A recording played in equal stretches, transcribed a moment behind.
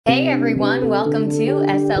everyone, welcome to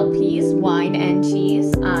SLP's Wine and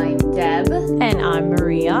Cheese. I'm Deb. And I'm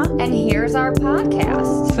Maria. And here's our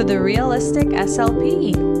podcast. For the realistic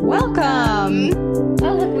SLP. Welcome!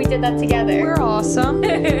 Oh, look, we did that together. We're awesome.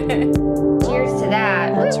 Cheers to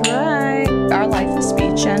that. That's right. Our life is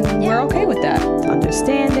speech, and we're okay with that.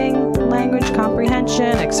 Understanding, language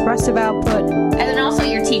comprehension, expressive output. And then also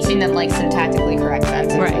you're teaching them like syntactically correct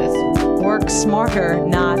sentences. Right. Work smarter,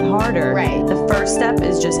 not harder. Right. The first step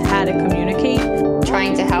is just how to communicate.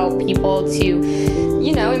 Trying to help people to,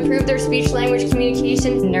 improve their speech-language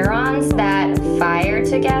communication. Neurons that fire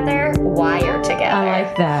together, wire together. I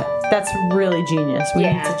like that. That's really genius. We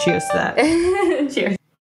need to cheers to that. Cheers.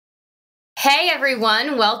 Hey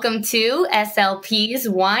everyone, welcome to SLP's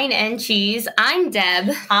Wine and Cheese. I'm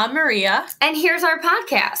Deb. I'm Maria. And here's our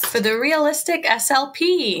podcast. For the realistic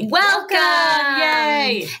SLP. Welcome!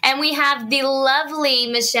 Yay! And we have the lovely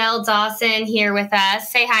Michelle Dawson here with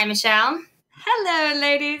us. Say hi, Michelle. Hello,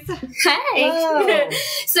 ladies. Hi.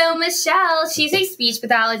 So Michelle, she's a speech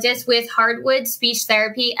pathologist with Heartwood Speech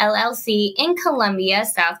Therapy, LLC in Colombia,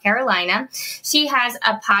 South Carolina. She has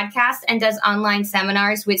a podcast and does online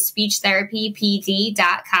seminars with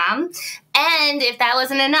speechtherapypd.com. And if that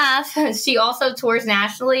wasn't enough, she also tours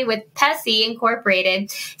nationally with PESI Inc,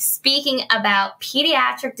 speaking about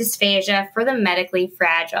pediatric dysphagia for the medically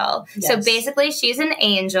fragile. Yes. So basically, she's an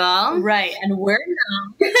angel. Right, and we're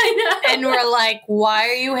not. And we're like, why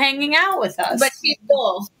are you hanging out with us? But she's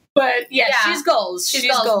goals. But she's goals.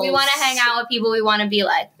 She's goals. We want to hang out with people we want to be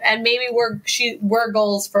like. And maybe we're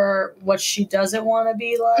goals for what she doesn't want to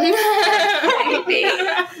be like. Maybe.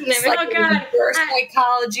 It's like reverse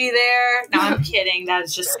psychology there. No, I'm kidding.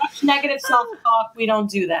 That's just such negative self-talk. We don't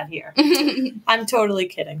do that here. I'm totally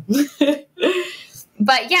kidding.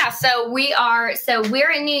 But yeah, so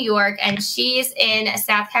we're in New York and she's in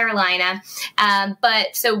South Carolina.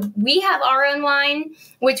 But so we have our own wine,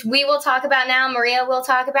 which we will talk about now. Maria will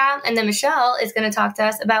talk about, and then Michelle is going to talk to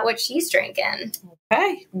us about what she's drinking.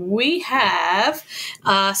 Okay, we have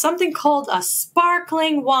something called a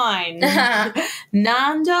sparkling wine.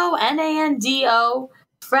 Nando, Nando.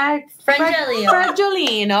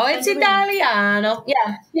 Fragolino. It's Italiano.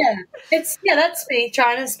 Yeah. That's me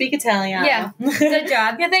trying to speak Italiano. Yeah. Good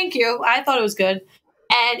job. Yeah, thank you. I thought it was good.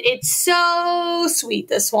 And it's so sweet,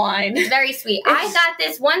 this wine. Very sweet. I got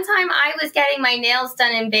this one time I was getting my nails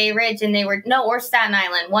done in Bay Ridge and or Staten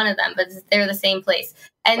Island, one of them, but they're the same place.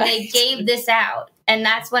 And they gave this out. And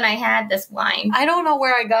that's when I had this wine. I don't know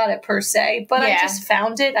where I got it per se, but I just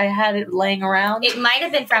found it. I had it laying around. It might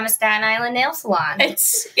have been from a Staten Island nail salon. It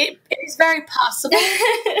is very possible.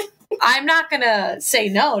 I'm not going to say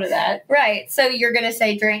no to that. Right. So you're going to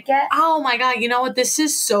say drink it? Oh my God. You know what? This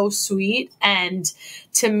is so sweet. And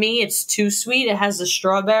to me, it's too sweet. It has a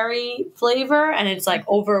strawberry flavor and it's like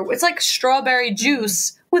strawberry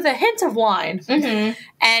juice with a hint of wine.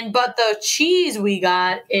 Mm-hmm. But the cheese we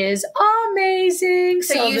got is amazing.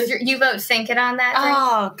 So you vote sink it on that drink?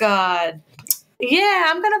 Oh God. Yeah,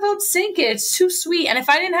 I'm going to vote sink it. It's too sweet. And if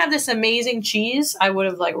I didn't have this amazing cheese, I would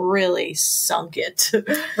have really sunk it.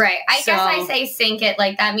 Right. I guess I say sink it.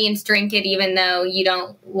 Like that means drink it even though you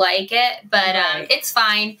don't like it. But it's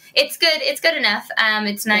fine. It's good. It's good enough.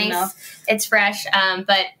 It's nice. It's fresh.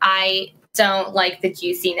 But I don't like the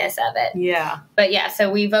juiciness of it. Yeah. But yeah, so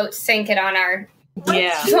we vote sink it on our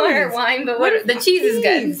wine. But the cheese is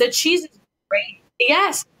good. The cheese is great.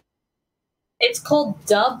 Yes. It's called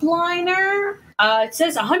Dubliner. It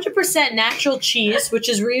says 100% natural cheese, which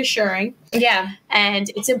is reassuring. Yeah. And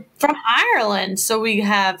it's from Ireland, so we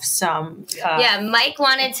have some... Mike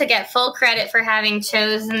wanted to get full credit for having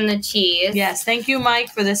chosen the cheese. Yes, thank you, Mike,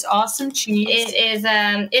 for this awesome cheese.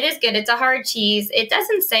 It is good. It's a hard cheese. It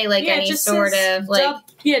doesn't say any sort of... Dubliner.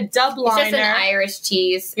 It's just an Irish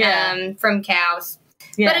cheese from cows.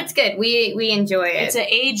 Yeah. But it's good. We enjoy it. It's an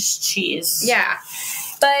aged cheese. Yeah.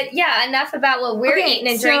 But yeah, enough about what we're eating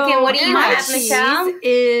and drinking. What do you have, Michelle?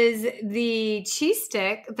 Is the cheese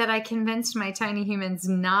stick that I convinced my tiny humans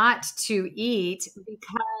not to eat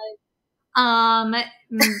because I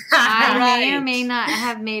may or may not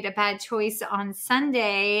have made a bad choice on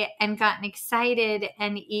Sunday and gotten excited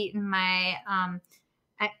and eaten my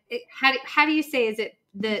how do you say, is it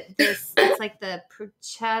it's like the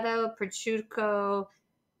prosciutto.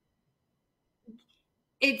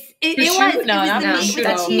 It was the meat with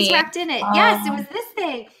the cheese wrapped in it. Yes, it was this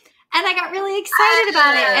thing. And I got really excited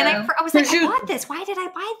about it. And I was like, I bought this. Why did I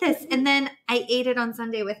buy this? And then I ate it on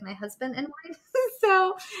Sunday with my husband and wine.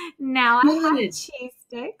 So now I have cheese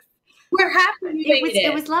sticks. We're happy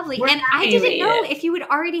it was lovely. I didn't know if you would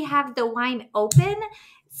already have the wine open.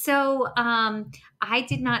 So I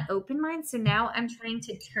did not open mine, so now I'm trying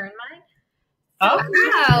to turn mine. Oh,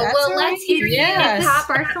 wow. Well, let's hear It's a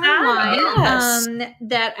sparkling wine Yes.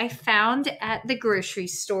 that I found at the grocery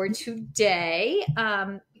store today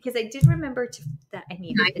because I did remember that I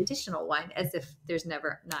needed additional wine, as if there's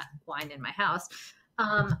never not wine in my house.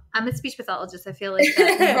 I'm a speech pathologist. I feel like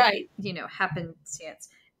that, right. happenstance.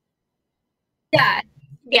 Yeah.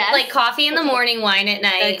 Yes. It's like coffee in the morning, wine at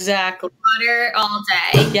night. Exactly. Water all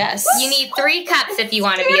day. Yes. You need 3 cups if you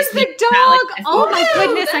want to be a Scared speech the dog. pathologist. Oh my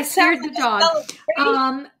goodness, I scared the dog.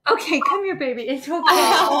 Okay, come here, baby. It's okay.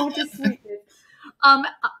 I'll just sleep it. Well,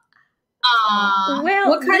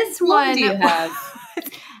 what kind this of one do you have?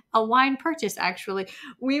 a wine purchase, actually.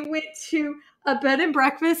 We went to a bed and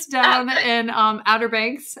breakfast down in Outer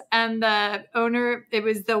Banks, and the owner, it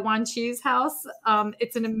was the One Cheese House.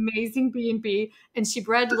 It's an amazing B&B, and she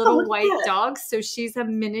bred little white dogs. So she's a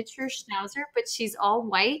miniature schnauzer, but she's all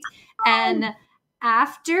white. And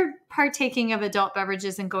after partaking of adult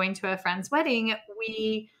beverages and going to a friend's wedding,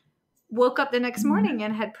 we woke up the next morning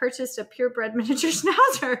and had purchased a purebred miniature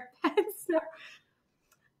schnauzer.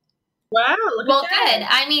 Wow. Well, good.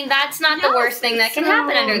 I mean, that's not the worst thing that can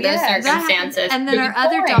happen under those circumstances. And then our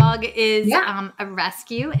other dog is a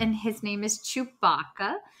rescue, and his name is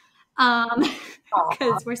Chewbacca.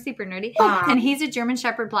 Because we're super nerdy. And he's a German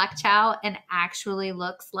Shepherd Black Chow and actually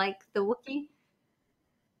looks like the Wookiee.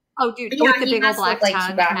 Oh, dude, with the big old black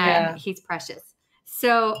tongue. And he's precious.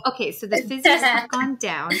 So, okay, so the fizzies have gone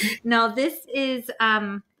down. Now, this is...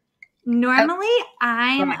 normally,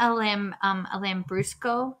 I'm a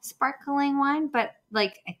Lambrusco sparkling wine, but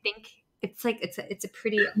like I think it's a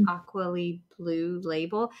pretty aquily blue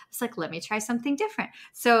label. It's like, let me try something different.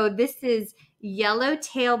 So this is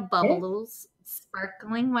Yellowtail Bubbles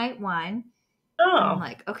sparkling white wine. Oh, I'm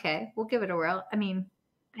like, okay, we'll give it a whirl. I mean,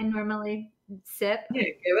 I normally sip. Yeah,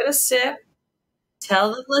 give it a sip.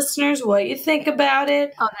 Tell the listeners what you think about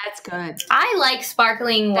it. Oh, that's good. I like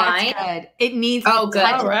sparkling wine. That's good. It needs good.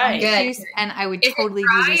 Touch All right. juice, and I would totally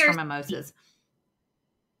do this for mimosas.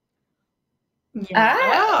 Yeah.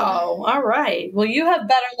 Oh, all right. Well, you have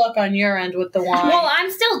better luck on your end with the wine. Well,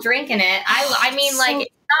 I'm still drinking it. I mean, like,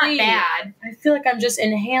 it's not bad. I feel like I'm just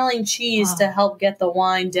inhaling cheese to help get the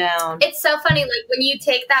wine down. It's so funny, like, when you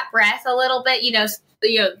take that breath a little bit,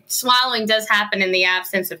 swallowing does happen in the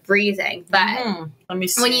absence of breathing. But let me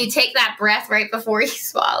see. When you take that breath right before you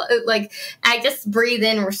swallow, like, I just breathe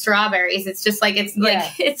in strawberries. It's just like,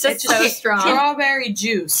 it's just so strong. Strawberry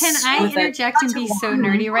juice. Can I interject and be so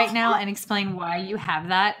nerdy right now and explain why you have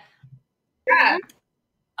that? Yeah.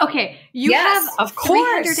 Okay, you have of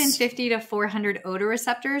course 350 to 400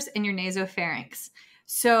 odoreceptors in your nasopharynx.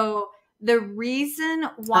 So the reason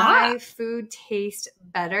why food tastes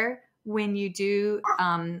better when you do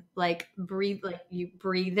you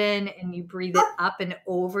breathe in and you breathe it up and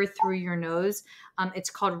over through your nose, it's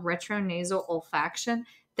called retronasal olfaction.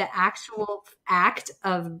 The actual act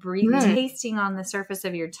of tasting on the surface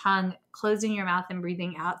of your tongue, closing your mouth and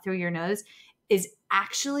breathing out through your nose is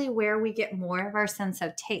actually where we get more of our sense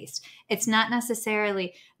of taste. It's not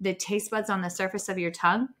necessarily the taste buds on the surface of your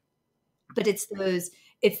tongue, but it's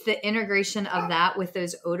the integration of that with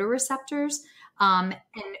those odoreceptors. And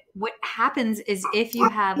what happens is if you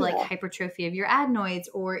have like hypertrophy of your adenoids,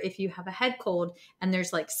 or if you have a head cold and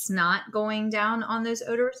there's like snot going down on those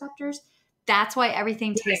odoreceptors, that's why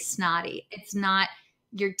everything tastes snotty. It's not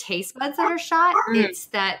your taste buds that are shot.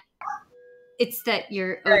 It's that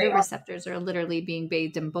your odoreceptors are literally being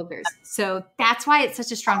bathed in boogers. So that's why it's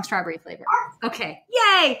such a strong strawberry flavor. Okay.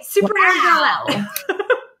 Yay. Super nerd.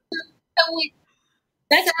 So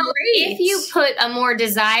if you put a more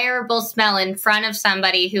desirable smell in front of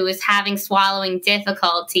somebody who is having swallowing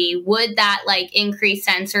difficulty, would that like increase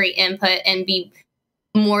sensory input and be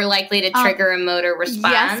more likely to trigger a motor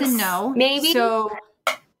response? Yes and no. Maybe. So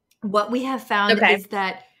what we have found is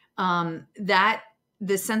that that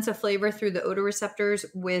the sense of flavor through the odoreceptors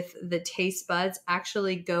with the taste buds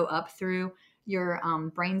actually go up through your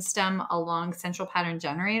brainstem along central pattern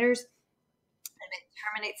generators. It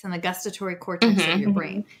terminates in the gustatory cortex of your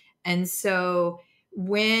brain. And so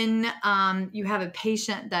when you have a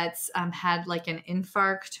patient that's had like an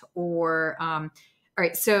infarct or, all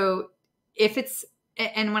right, so if it's,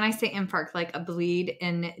 and when I say infarct, like a bleed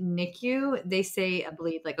in NICU, they say a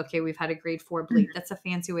bleed, like, okay, we've had a grade 4 bleed. That's a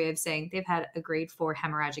fancy way of saying they've had a grade 4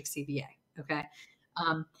 hemorrhagic CVA. Okay.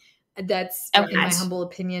 That's in my humble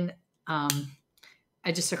opinion. I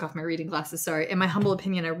just took off my reading glasses. Sorry. In my humble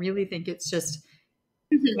opinion, I really think it's just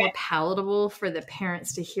more palatable for the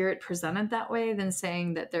parents to hear it presented that way than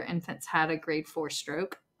saying that their infants had a grade 4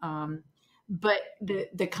 stroke. but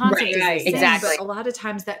the concept is the same. Exactly. But a lot of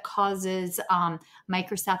times that causes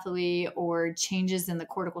microcephaly or changes in the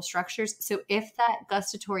cortical structures. So if that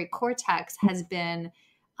gustatory cortex has been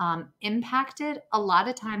impacted, a lot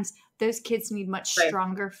of times those kids need much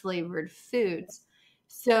stronger flavored foods.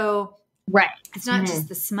 So it's not just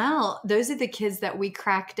the smell. Those are the kids that we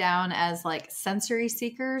crack down as like sensory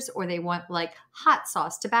seekers, or they want like hot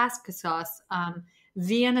sauce, Tabasco sauce,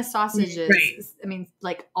 Vienna sausages. I mean,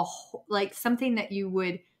 like like something that you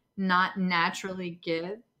would not naturally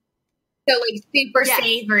give. So like super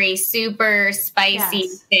savory, super spicy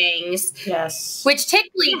things. Yes. Which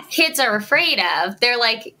typically kids are afraid of. They're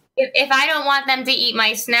like, if I don't want them to eat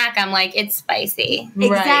my snack, I'm like, it's spicy.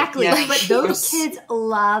 Exactly. Right. But those kids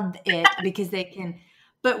love it because they can.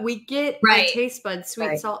 But we get our taste buds,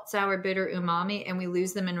 sweet, salt, sour, bitter, umami, and we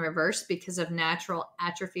lose them in reverse because of natural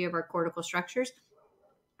atrophy of our cortical structures,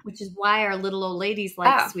 which is why our little old ladies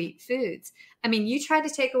like sweet foods. I mean, you try to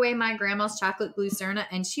take away my grandma's chocolate glucerna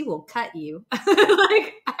and she will cut you.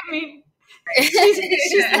 Like, I mean,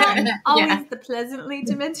 she's not always the pleasantly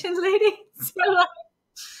dimensioned lady. So,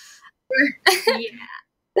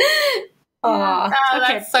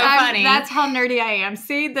 that's so funny. That's how nerdy I am.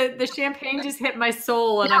 See, the champagne just hit my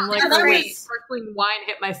soul, and I'm like, sparkling wine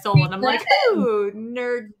hit my soul, and I'm like, ooh,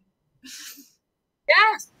 nerd.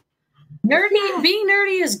 Yes. Being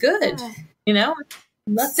nerdy is good. You know?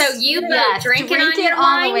 So you drink it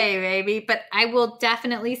all the way, baby. But I will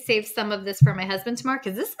definitely save some of this for my husband tomorrow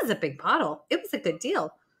because this is a big bottle. It was a good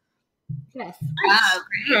deal. Yes. Oh,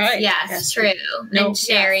 great. Right. Yes, true. And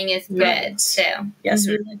sharing is good too. Yes,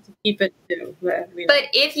 we like to keep it too. But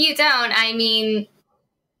if you don't, I mean,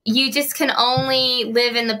 you just can only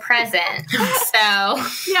live in the present. So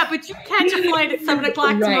yeah, but you catch a flight at 7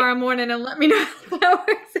 o'clock tomorrow morning and let me know how that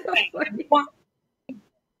works out for you.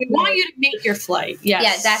 We want you to make your flight. Yes.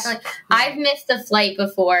 Yeah, definitely. I've missed a flight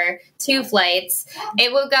before, 2 flights.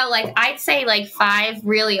 It will go like, I'd say like 5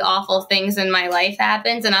 really awful things in my life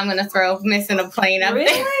happens, and I'm going to throw missing a plane up there.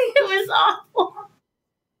 It was awful.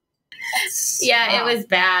 Yeah, it was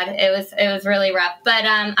bad. It was really rough, but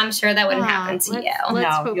I'm sure that wouldn't happen to you.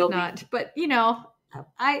 Let's hope not. But you know,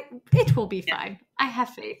 it will be fine. I have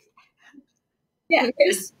faith. Yeah,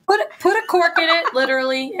 just put a cork in it,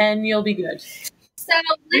 literally, and you'll be good. So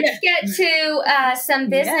let's get to some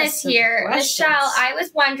business here. Michelle, I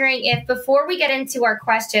was wondering if before we get into our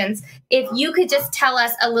questions, if you could just tell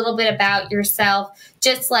us a little bit about yourself,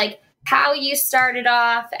 just like how you started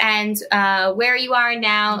off and where you are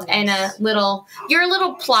now, and you're a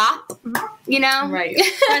little plop, you know? Right.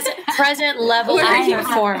 Present level of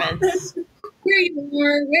performance. Where you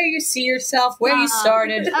were, where you see yourself, where you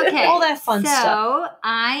started, all that fun stuff. So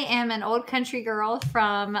I am an old country girl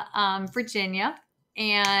from Virginia,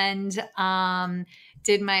 and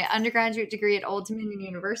did my undergraduate degree at Old Dominion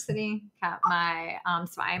University. Got my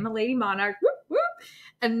so I am a lady monarch. Whoop, whoop.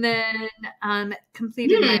 And then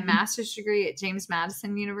completed my master's degree at James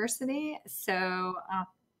Madison University. So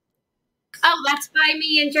that's by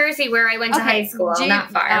me in Jersey, where I went to high school.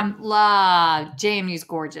 Not far. JMU's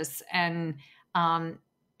gorgeous, and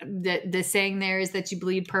the saying there is that you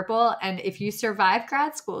bleed purple, and if you survive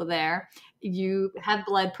grad school there, you have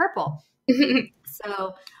bled purple.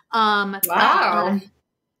 So, wow.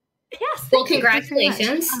 Yes. Well,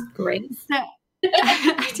 congratulations. Great. So,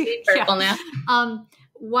 I do purple now.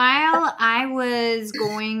 While I was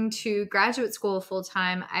going to graduate school full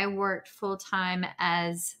time, I worked full time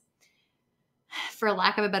as, for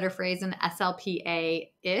lack of a better phrase, an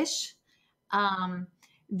SLP-A ish.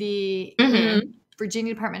 The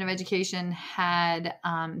Virginia Department of Education had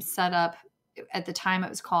set up, at the time it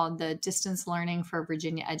was called the Distance Learning for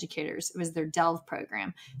Virginia Educators. It was their DELV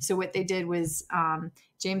program. So what they did was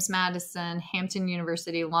James Madison, Hampton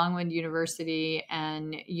University, Longwood University,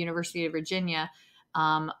 and University of Virginia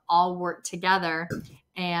all worked together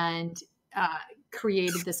and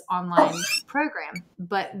created this online program.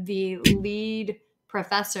 But the lead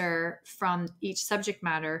professor from each subject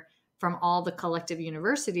matter from all the collective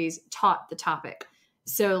universities taught the topic.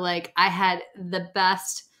 So like I had the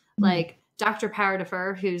best, like Dr. Power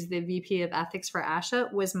Defer, who's the VP of ethics for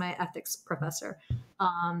ASHA, was my ethics professor.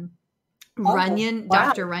 Runyon,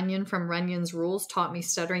 Dr. Runyon from Runyon's Rules taught me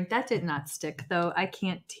stuttering. That did not stick, though. I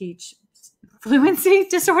can't teach fluency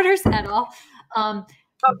disorders at all.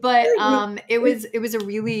 But it was a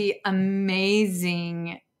really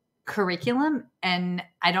amazing curriculum, and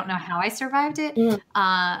I don't know how I survived it.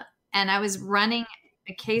 And I was running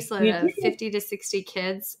a caseload of 50 to 60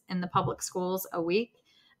 kids in the public schools a week.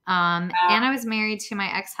 And I was married to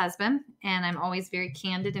my ex-husband, and I'm always very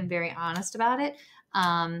candid and very honest about it.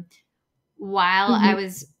 While I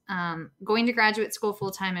was going to graduate school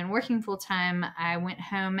full-time and working full-time, I went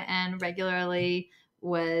home and regularly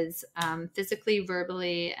was physically,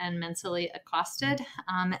 verbally, and mentally accosted.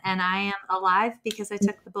 And I am alive because I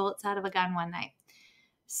took the bullets out of a gun one night.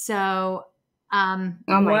 So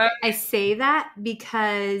I say that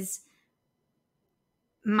because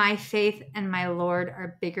my faith and my Lord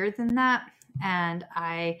are bigger than that. And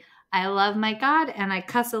I love my God, and I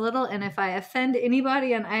cuss a little. And if I offend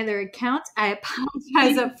anybody on either account, I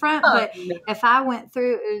apologize up front. But if I went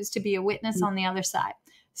through, it was to be a witness on the other side.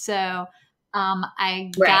 So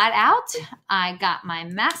I got out. I got my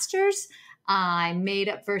master's. I made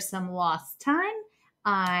up for some lost time.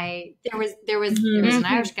 There was an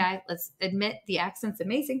Irish guy. Let's admit the accent's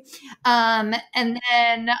amazing. And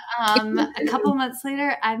then a couple months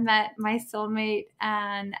later, I met my soulmate,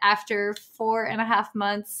 and after 4.5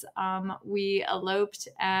 months, we eloped.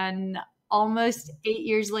 And almost 8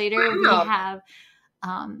 years later, we have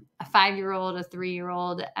a 5-year-old, a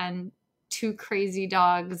 3-year-old, and 2 crazy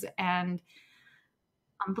dogs. And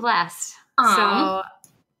I'm blessed. So.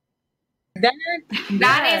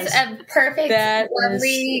 That is a perfect,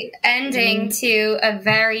 lovely ending to a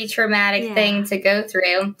very traumatic thing to go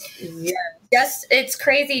through. Yeah. It's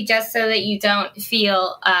crazy just so that you don't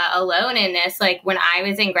feel alone in this. Like when I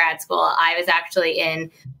was in grad school, I was actually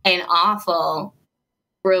in an awful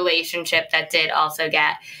relationship that did also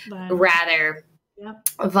get rather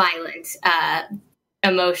violent,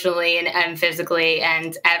 emotionally and physically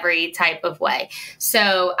and every type of way.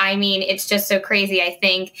 So, I mean, it's just so crazy. I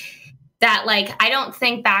think that, like, I don't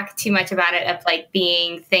think back too much about it of like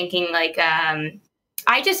thinking like,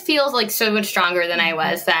 I just feel like so much stronger than I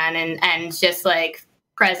was then, and just like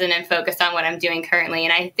present and focused on what I'm doing currently.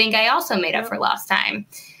 And I think I also made up for lost time.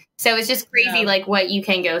 So it's just crazy, like what you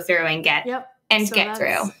can go through and get get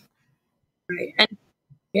through. Right.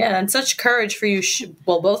 And such courage for you,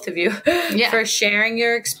 both of you, for sharing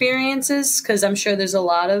your experiences, because I'm sure there's a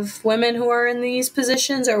lot of women who are in these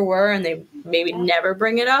positions or were, and they maybe never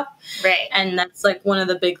bring it up. Right. And that's like one of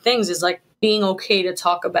the big things is like being okay to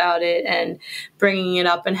talk about it and bringing it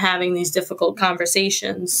up and having these difficult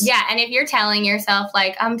conversations. Yeah. And if you're telling yourself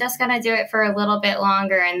like, I'm just going to do it for a little bit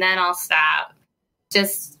longer and then I'll stop,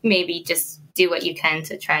 just do what you can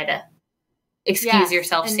to try to excuse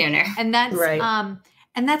yourself sooner. And that's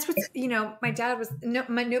and that's what, my dad was,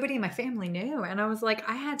 nobody in my family knew. And I was like,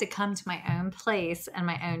 I had to come to my own place and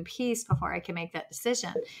my own peace before I could make that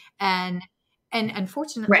decision. And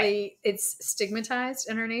unfortunately, it's stigmatized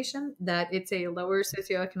in our nation that it's a lower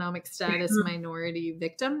socioeconomic status minority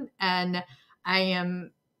victim. And I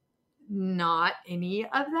am not any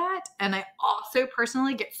of that. And I also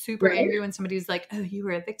personally get super angry when somebody's like, oh, you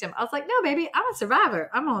were a victim. I was like, no, baby, I'm a survivor.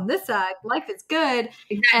 I'm on this side. Life is good.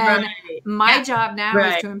 And my job now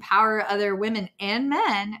is to empower other women and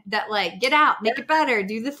men that like, get out, make it better,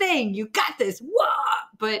 do the thing. You got this. Whoa.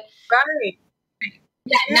 But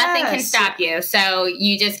nothing can stop you. So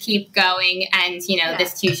you just keep going and,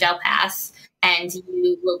 this too shall pass and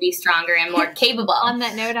you will be stronger and more capable. On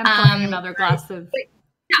that note, I'm pouring another glass of...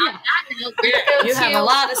 You have a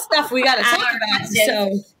lot of stuff we got to talk about.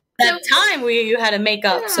 So that time you had to make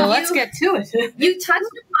up. So let's get to it. You touched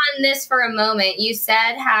upon this for a moment. You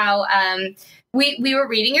said how we were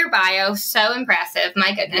reading your bio. So impressive.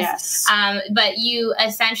 My goodness. Yes. But you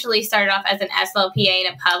essentially started off as an SLP-A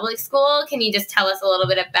in a public school. Can you just tell us a little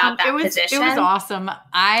bit about that position? It was awesome.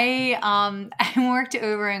 I worked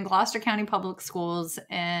over in Gloucester County Public Schools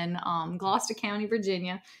in Gloucester County,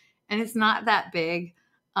 Virginia. And it's not that big.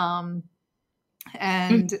 And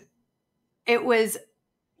it was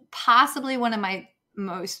possibly one of my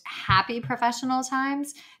most happy professional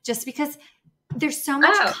times just because there's so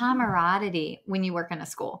much camaraderie when you work in a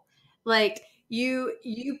school. Like you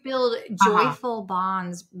build joyful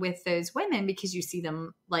bonds with those women because you see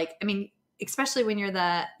them like, I mean, especially when you're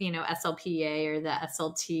the, SLP-A or the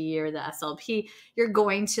SLT or the SLP, you're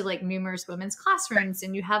going to like numerous women's classrooms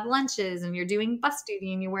and you have lunches and you're doing bus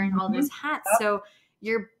duty and you're wearing all those hats. So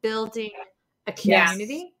you're building a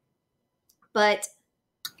community. But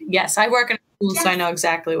yes, I work in a school, so I know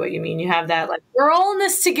exactly what you mean. You have that, like, we're all in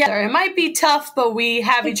this together. It might be tough, but we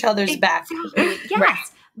have each other's back.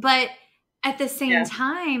 Yes. But at the same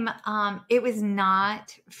time, it was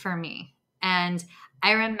not for me. And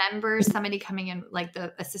I remember somebody coming in, like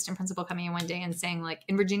the assistant principal coming in one day and saying, like,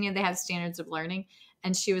 in Virginia, they have standards of learning.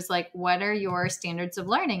 And she was like, what are your standards of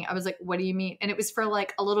learning? I was like, what do you mean? And it was for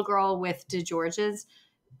like a little girl with DeGeorge's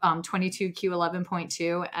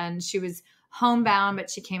 22Q11.2. And she was homebound, but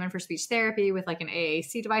she came in for speech therapy with like an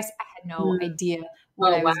AAC device. I had no idea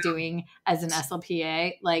what I was doing as an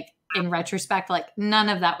SLP-A. Like in retrospect, like none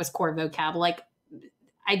of that was core vocab. Like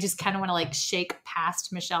I just kind of want to like shake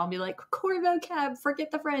past Michelle and be like, core vocab,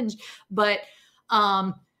 forget the fringe. But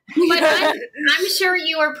I'm sure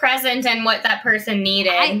you were present in what that person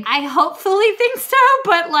needed. I hopefully think so,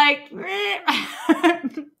 but like,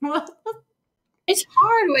 it's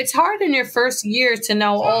hard. It's hard in your first year to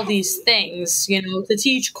know all these things, you know, to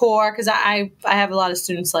teach core, because I have a lot of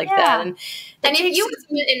students like that. And if you were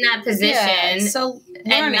in that position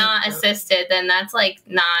and not assisted, then that's like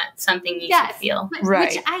not something you should feel. Right.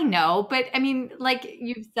 Which I know, but I mean, like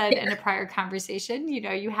you've said in a prior conversation, you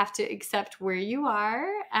know, you have to accept where you are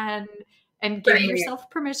and give yourself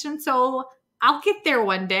permission. So I'll get there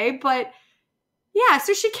one day, but yeah,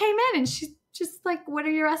 so she came in and she's just like, what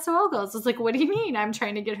are your SOL goals? I was like, what do you mean? I'm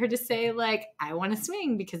trying to get her to say like, I want to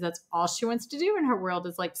swing, because that's all she wants to do in her world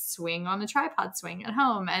is like swing on a tripod swing at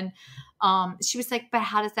home. And she was like, but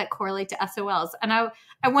how does that correlate to SOLs? And I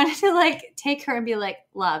wanted to like take her and be like,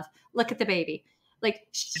 love, look at the baby. Like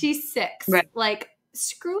she's 6. Right. Like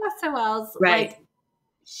screw SOLs. Right.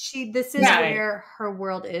 Like this is where her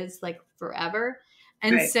world is like forever.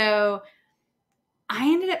 And so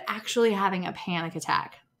I ended up actually having a panic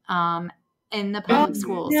attack. In the public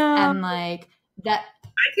schools, and like that,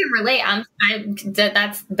 I can relate.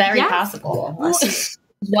 That's very possible.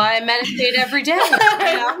 Why I meditate every day.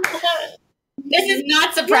 This is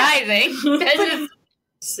not surprising.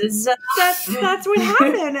 That's what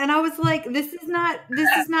happened, and I was like, this is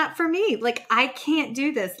not for me. Like I can't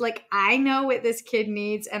do this. Like I know what this kid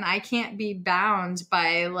needs, and I can't be bound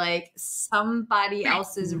by like somebody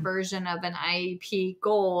else's version of an IEP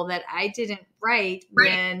goal that I didn't write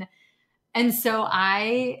when. And so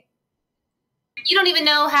you don't even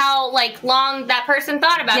know how like long that person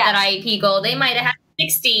thought about that IEP goal. They might have had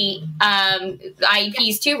 60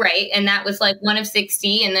 IEPs too, right? And that was like one of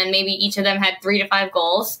 60. And then maybe each of them had 3 to 5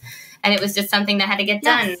 goals. And it was just something that had to get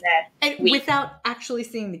done that week. Without actually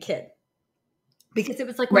seeing the kid. Because it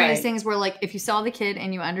was like one of those things where like, if you saw the kid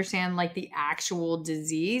and you understand like the actual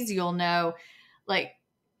disease, you'll know like,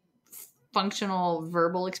 functional,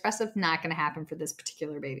 verbal, expressive, not going to happen for this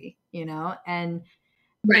particular baby, you know? And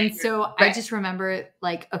so I just remember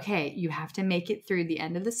like, okay, you have to make it through the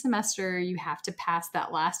end of the semester. You have to pass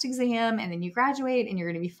that last exam and then you graduate and you're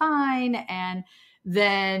going to be fine. And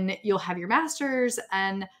then you'll have your master's.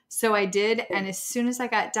 And so I did. And as soon as I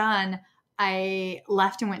got done, I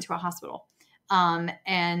left and went to a hospital.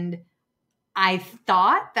 And I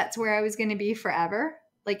thought that's where I was going to be forever,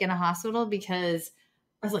 like in a hospital, because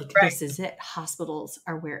I was like, this is it. Hospitals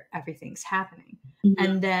are where everything's happening. Mm-hmm.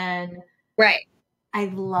 And then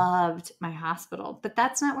I loved my hospital, but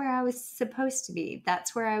that's not where I was supposed to be.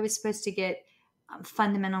 That's where I was supposed to get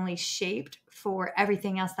fundamentally shaped for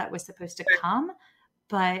everything else that was supposed to come.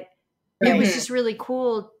 But it was just really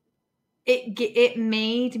cool. It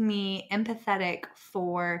made me empathetic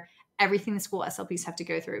for everything the school SLPs have to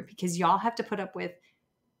go through, because y'all have to put up with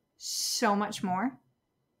so much more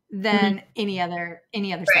than any other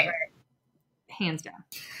center, hands down.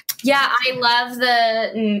 Yeah, I love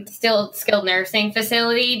the skilled nursing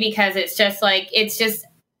facility, because it's just like it's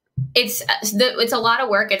a lot of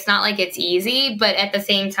work. It's not like it's easy, but at the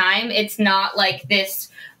same time, it's not like this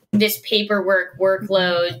paperwork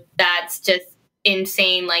workload that's just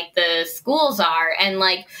insane like the schools are, and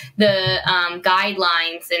like the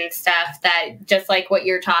guidelines and stuff that just like what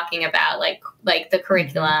you're talking about, like the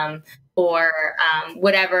curriculum. Or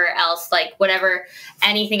whatever else, like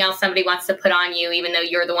anything else somebody wants to put on you, even though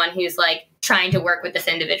you're the one who's like trying to work with this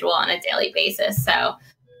individual on a daily basis. So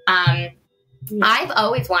I've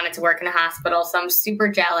always wanted to work in a hospital, so I'm super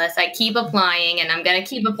jealous. I keep applying, and I'm going to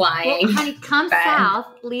keep applying. Well, honey, come south,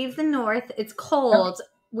 leave the north. It's cold.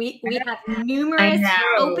 We have numerous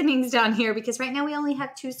openings down here, because right now we only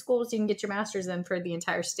have 2 schools you can get your master's in for the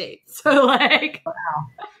entire state. So like, wow.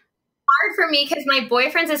 Hard for me because my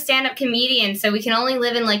boyfriend's a stand-up comedian, so we can only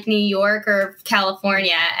live in like New York or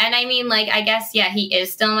California. And I mean, like, I guess he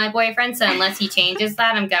is still my boyfriend, so unless he changes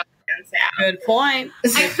that, I'm going down south. Good point.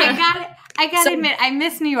 I gotta admit, I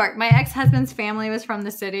miss New York. My ex-husband's family was from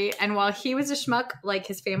the city, and while he was a schmuck, like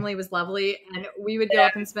his family was lovely, and we would go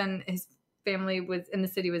up and spend. His family was in the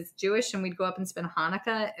city, was Jewish, and we'd go up and spend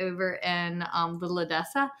Hanukkah over in Little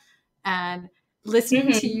Odessa, and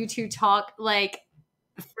listening to you two talk like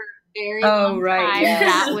for very long time.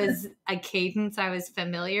 That was a cadence I was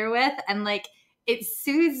familiar with, and like it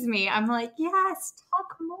soothes me. I'm like, yes,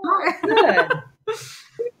 talk more. Good.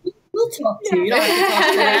 We'll talk to you.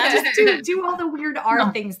 Just do all the weird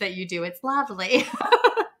art things that you do. It's lovely.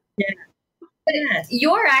 Yeah.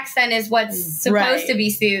 your accent is what's supposed to be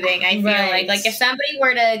soothing, I feel like. Like, if somebody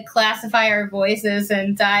were to classify our voices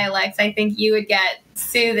and dialects, I think you would get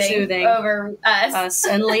soothing over us.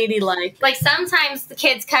 And ladylike. Like, sometimes the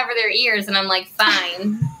kids cover their ears, and I'm like,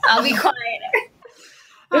 fine, I'll be quiet.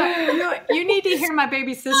 You need to hear my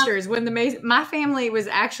baby sisters. When my family was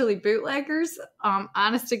actually bootleggers,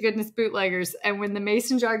 honest to goodness bootleggers, and when the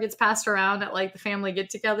mason jar gets passed around at like the family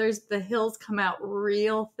get-togethers, the hills come out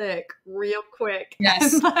real thick, real quick.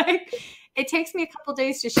 Yes, and, like, it takes me a couple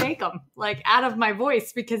days to shake them, like, out of my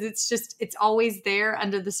voice, because it's always there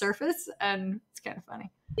under the surface, and it's kind of funny.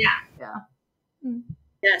 Yeah.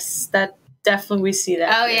 Yes, that. Definitely, we see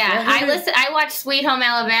that. Oh yeah, I watch Sweet Home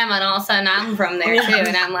Alabama, and all of a sudden I'm from there too,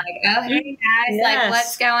 and I'm like, oh hey guys, like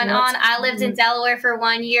what's going on? I lived in Delaware for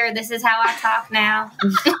 1 year. This is how I talk now.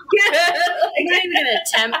 I'm not even gonna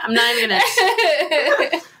attempt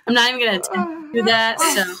to do that.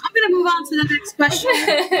 So I'm gonna move on to the next question.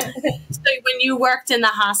 So when you worked in the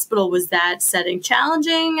hospital, was that setting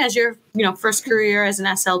challenging as your first career as an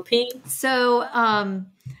SLP? So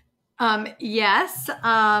yes.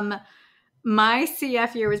 My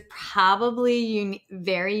CF year was probably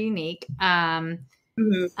very unique. I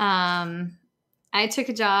took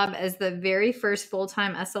a job as the very first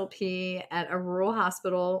full-time SLP at a rural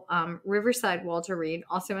hospital, Riverside Walter Reed,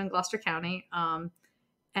 also in Gloucester County.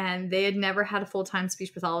 And they had never had a full-time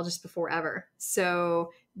speech pathologist before ever.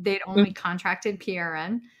 So they'd only contracted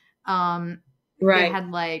PRN. They had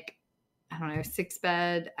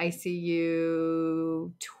 6-bed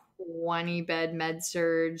ICU, 20-bed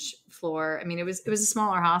med-surg floor. I mean, it was a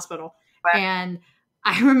smaller hospital. Right. And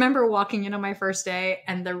I remember walking in on my first day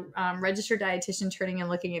and the registered dietitian turning and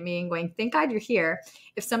looking at me and going, thank God you're here.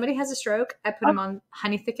 If somebody has a stroke, I put them on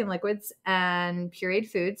honey thickened liquids and pureed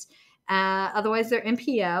foods. Otherwise, they're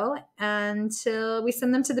NPO until we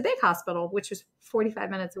send them to the big hospital, which was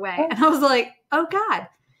 45 minutes away. And I was like, oh God.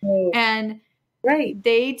 And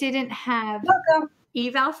they didn't have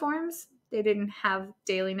eval forms. They didn't have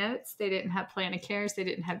daily notes. They didn't have plan of cares. They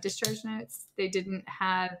didn't have discharge notes. There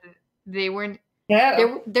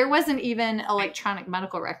wasn't even electronic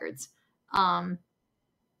medical records. I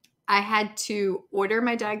had to order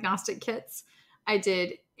my diagnostic kits. I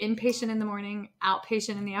did inpatient in the morning,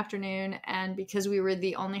 outpatient in the afternoon. And because we were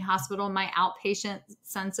the only hospital, my outpatient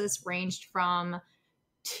census ranged from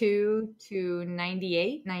 2 to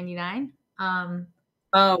 98, 99.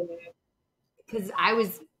 Because I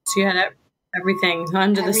was... So you had everything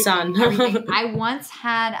under the sun. Everything. I once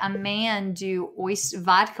had a man do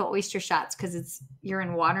vodka oyster shots because you're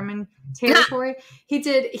in Waterman territory.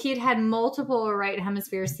 He'd had multiple right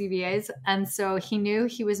hemisphere CVAs, and so he knew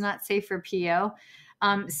he was not safe for PO.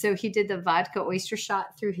 So he did the vodka oyster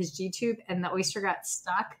shot through his G tube, and the oyster got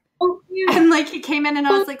stuck. And he came in, and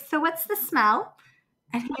I was like, "So what's the smell?"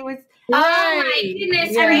 And he was, "Oh my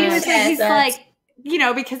goodness!" And he's like,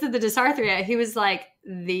 because of the dysarthria, he was like,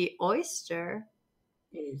 the oyster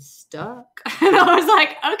is stuck. And I was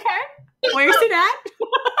like, okay, where's it at?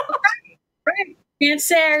 Right. Can't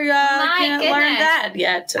say can't learn that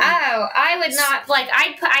yet. Oh, I would not,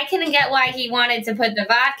 I couldn't get why he wanted to put the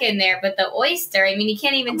vodka in there, but the oyster, I mean, you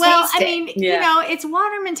can't even taste it. It's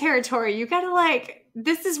Waterman territory. You gotta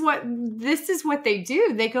this is what they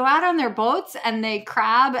do. They go out on their boats and they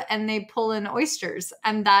crab and they pull in oysters,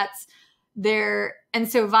 and that's and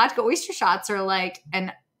so vodka oyster shots are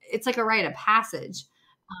it's like a rite of passage.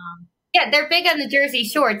 Yeah, they're big on the Jersey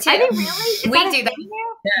Shore too. Are they really? We do that.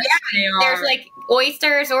 Yes, they are. There's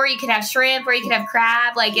oysters, or you could have shrimp, or you could have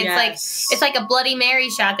crab. It's like a Bloody Mary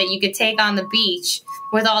shot that you could take on the beach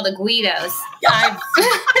with all the Guidos.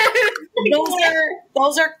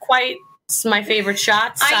 Those are quite my favorite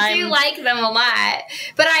shots. I do like them a lot,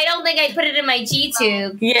 but I don't think I'd put it in my G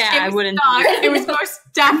tube. Yeah, I wouldn't. It was most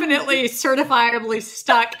definitely certifiably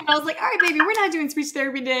stuck. And I was like, all right, baby, we're not doing speech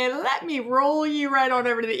therapy today. Let me roll you right on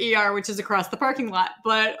over to the ER, which is across the parking lot.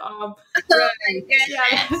 But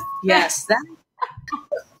yes, that. Who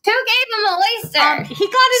gave him an oyster? He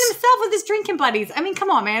got it himself with his drinking buddies. I mean, come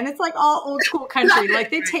on, man. It's like all old school country.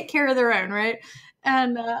 They take care of their own, right?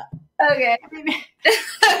 And okay.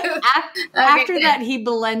 After that, he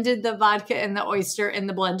blended the vodka and the oyster in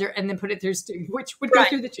the blender and then put it through steam, which would go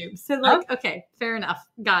through the tube. So, okay, fair enough.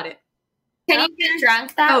 Got it. Can you get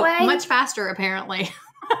drunk that way? Much faster, apparently.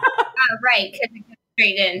 Right.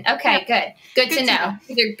 Straight in. Okay, good to know.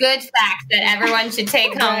 These are good facts that everyone should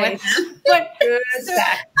take home with them. But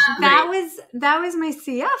that was my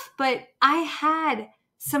CF, but I had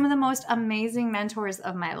some of the most amazing mentors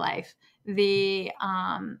of my life. The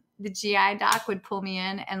the GI doc would pull me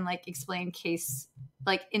in and like explain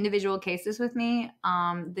individual cases with me.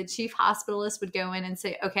 The chief hospitalist would go in and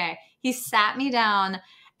say, okay, he sat me down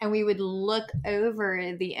and we would look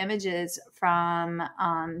over the images from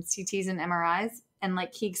CTs and MRIs. And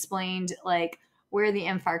like, he explained like where the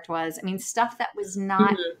infarct was. I mean, stuff that was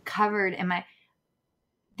not covered in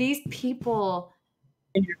these people,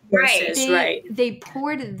 in your courses, they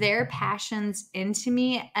poured their passions into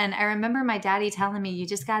me. And I remember my daddy telling me, you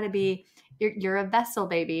just got to be, you're a vessel,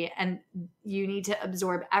 baby, and you need to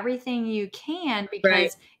absorb everything you can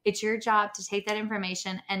because it's your job to take that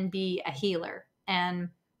information and be a healer. And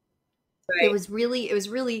it was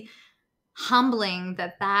really humbling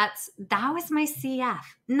that was my CF.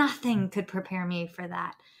 Nothing could prepare me for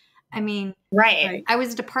that. I mean, I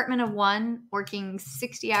was a department of one, working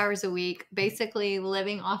 60 hours a week, basically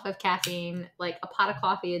living off of caffeine, like a pot of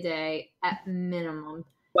coffee a day at minimum.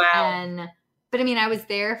 Wow. But I mean, I was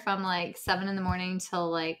there from like 7 a.m. till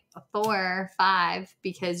like 4, 5,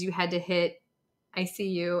 because you had to hit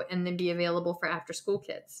ICU and then be available for after school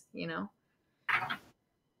kids, you know?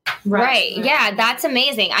 Right. Yeah, that's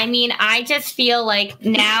amazing. I mean, I just feel like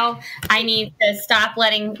now I need to stop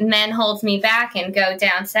letting men hold me back and go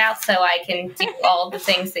down south so I can do all the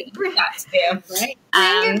things that you got to do. Right.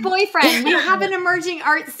 Bring your boyfriend. We have an emerging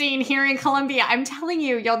art scene here in Colombia. I'm telling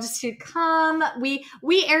you, y'all just should come. We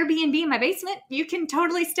Airbnb in my basement. You can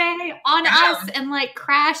totally stay on us and like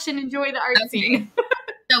crash and enjoy the art scene.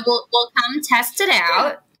 So we'll come test it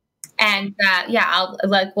out. And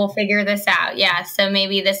we'll figure this out. Yeah. So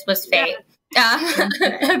maybe this was fate.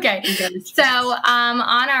 Okay. So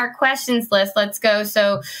on our questions list, let's go.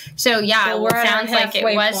 So it sounds like it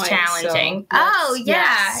was challenging.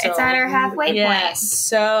 It's at our halfway point.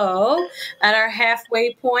 So at our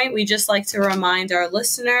halfway point, we just like to remind our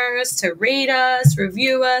listeners to rate us,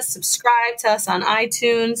 review us, subscribe to us on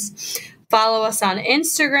iTunes. Follow us on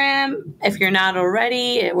Instagram. If you're not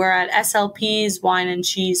already, we're at SLP's Wine and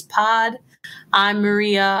Cheese Pod. I'm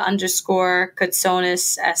Maria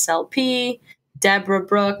 _Kutsonis SLP. Deborah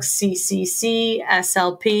Brooks, CCC,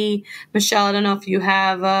 SLP. Michelle, I don't know if you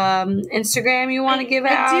have Instagram you want to give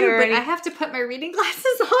out. I do, but I have to put my reading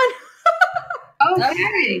glasses on.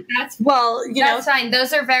 Okay. That's fine.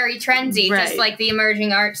 Those are very trendy, just like the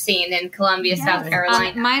emerging art scene in Colombia, South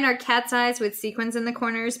Carolina. Mine are cat's eyes with sequins in the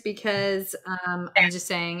corners because I'm just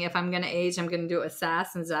saying if I'm going to age, I'm going to do it with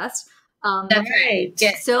sass and zest. That's right.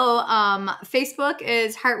 Yeah. So Facebook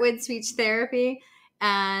is Heartwood Speech Therapy,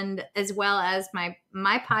 and as well as my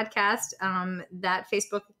podcast, that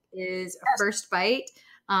Facebook is First Bite.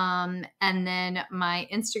 And then my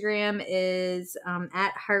Instagram is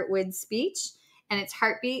at Heartwood Speech. And it's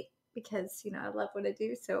Heartbeat because, I love what I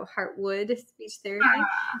do. So Heartwood Speech Therapy.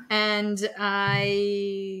 And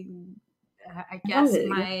I guess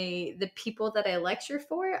the people that I lecture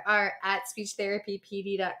for are at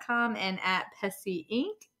speechtherapypd.com and at PESI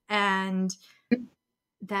Inc. And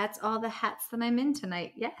that's all the hats that I'm in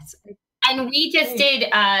tonight. Yes. And we just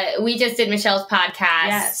did Michelle's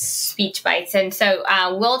podcast, Speech Bites. And so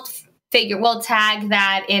we'll tag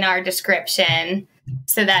that in our description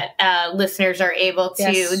so that listeners are able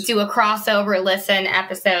to do a crossover listen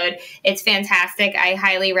episode. It's fantastic. I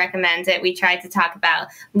highly recommend it. We tried to talk about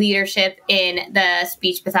leadership in the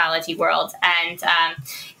speech pathology world, and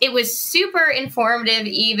it was super informative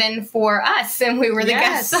even for us, and we were the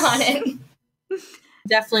guests on it.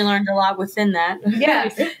 Definitely learned a lot within that. Yeah.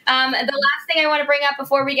 The last thing I want to bring up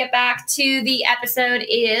before we get back to the episode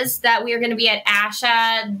is that we are going to be at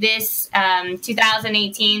ASHA this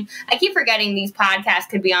 2018. I keep forgetting these podcasts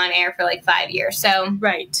could be on air for like 5 years. So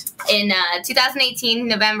in 2018,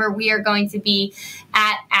 November, we are going to be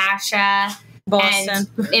at ASHA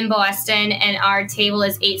in Boston, and our table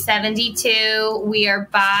is 872. We are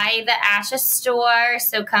by the ASHA store,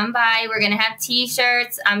 so come by. We're going to have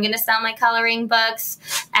t-shirts. I'm going to sell my coloring books,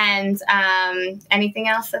 and anything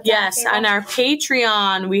else that's on our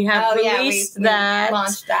Patreon, we have released that. We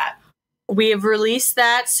launched that. We have released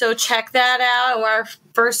that, so check that out. Our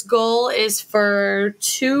first goal is for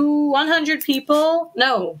 100 people.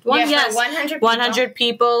 100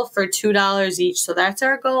 people for $2 each. So that's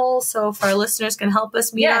our goal. So if our listeners can help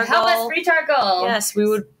us meet our goal. Help us reach our goal. Yes, we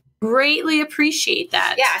would greatly appreciate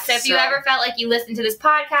that. Yeah, so if you ever felt like you listened to this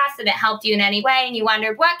podcast and it helped you in any way and you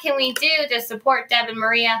wondered, what can we do to support Deb and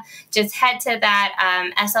Maria, just head to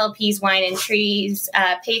that SLP's Wine and Trees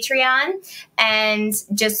Patreon and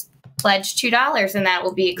just pledge $2, and that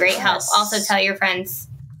will be a great help. Also tell your friends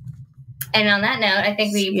And on that note, I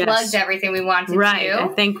think we plugged everything we wanted to. I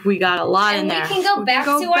think we got a lot in there. And we can go back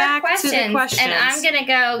to our questions. And I'm going to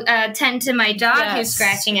go tend to my dog who's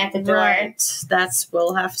scratching at the door. Right.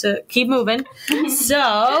 We'll have to keep moving.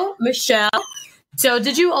 So, Michelle,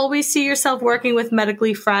 did you always see yourself working with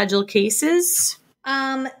medically fragile cases?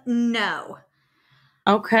 No.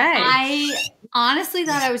 Okay. I honestly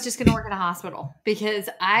thought I was just going to work in a hospital because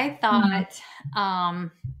I thought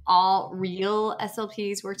all real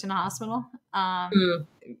SLPs worked in a hospital. I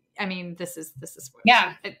mean, this is what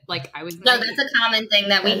I was. No, that's a common thing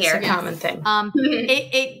that we hear. It's a common thing.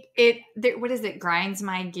 What is it? Grinds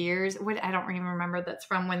my gears. I don't even remember that's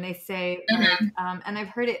from when they say, and I've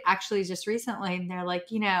heard it actually just recently. And they're like,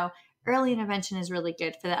 early intervention is really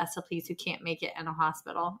good for the SLPs who can't make it in a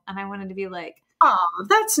hospital. And I wanted to be like, oh,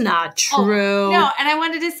 that's not true. No, and I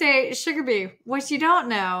wanted to say, Sugar Bee, what you don't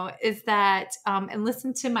know is that, and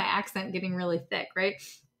listen to my accent getting really thick, right?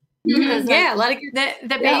 Because let it get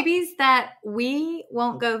the babies that we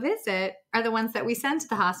won't go visit are the ones that we send to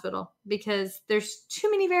the hospital because there's too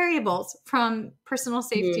many variables from personal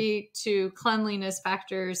safety to cleanliness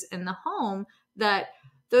factors in the home that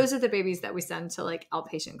those are the babies that we send to like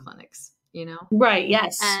outpatient clinics, Right.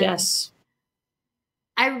 Yes. Yes.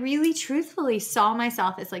 I really truthfully saw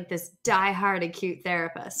myself as like this diehard acute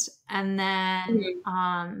therapist. And then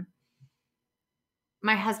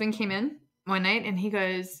my husband came in one night and he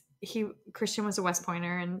goes, Christian was a West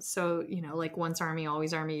Pointer. And so, like once Army,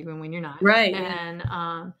 always Army, even when you're not. Right.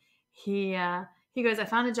 And he goes, I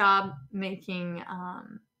found a job making,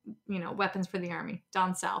 weapons for the Army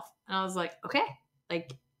down south. And I was like, okay,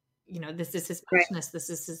 like, this is his passion, this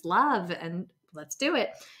is his love, and let's do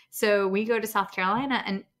it. So we go to South Carolina,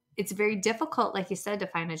 and it's very difficult, like you said, to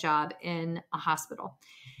find a job in a hospital.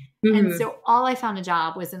 And so all I found a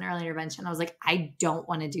job was in early intervention. I was like, I don't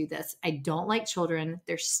want to do this. I don't like children.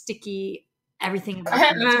 They're sticky. Everything about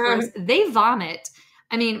them is gross. They vomit.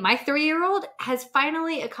 I mean, my 3-year-old has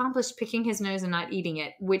finally accomplished picking his nose and not eating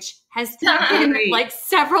it, which has taken like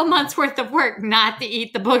several months worth of work not to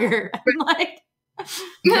eat the booger. I'm like,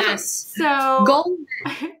 yes. So goal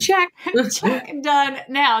check. Check done.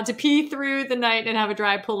 Now to pee through the night and have a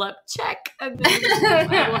dry pull up check. And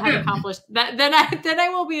then I will have accomplished that. Then I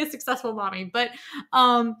will be a successful mommy. But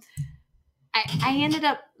I ended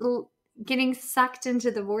up getting sucked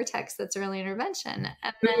into the vortex that's early intervention.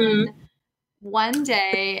 And then one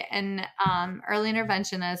day in early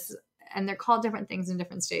interventionists, and they're called different things in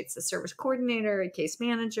different states, a service coordinator, a case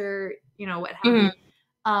manager, what have you.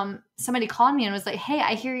 Somebody called me and was like, hey,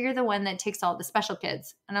 I hear you're the one that takes all the special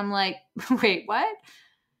kids. And I'm like, wait, what?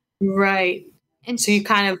 Right. And so you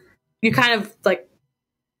kind of like,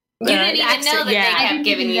 you didn't even know that they kept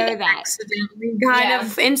giving you that. Accidentally, kind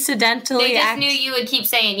of incidentally. They just knew you would keep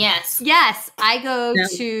saying yes. Yes. I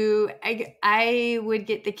would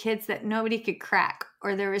get the kids that nobody could crack,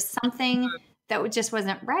 or there was something that just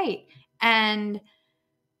wasn't right. And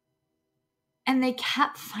they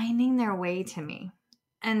kept finding their way to me.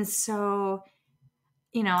 And so,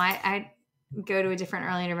 I go to a different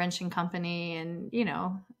early intervention company and,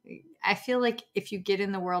 I feel like if you get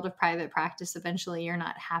in the world of private practice, eventually you're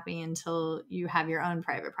not happy until you have your own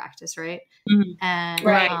private practice. Right.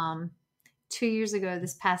 And 2 years ago,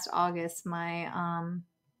 this past August, my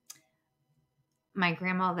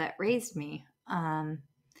grandma that raised me,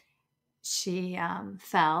 she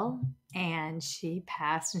fell and she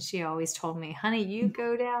passed, and she always told me, honey, you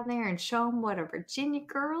go down there and show them what a Virginia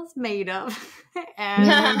girl's made of.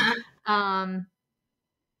 And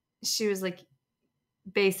she was like,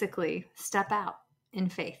 basically, step out in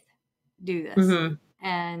faith, do this.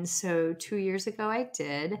 And so 2 years ago I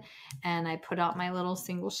did, and I put out my little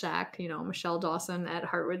single shack, Michelle Dawson at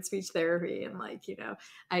Heartwood Speech Therapy. And like,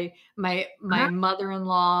 my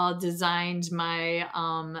mother-in-law designed my,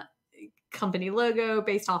 company logo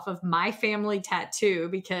based off of my family tattoo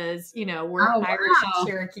because, we're Irish and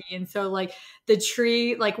Cherokee. And so like the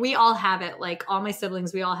tree, like we all have it, like all my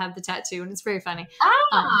siblings, we all have the tattoo, and it's very funny.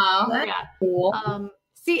 That's cool.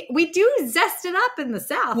 See, we do zest it up in the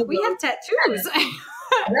South. We have tattoos.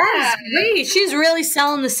 That's great. She's really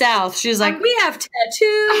selling the South. She's like, we have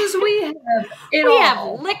tattoos. We have it all. We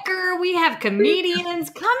have liquor. We have comedians.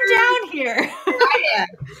 Come down here. Yeah,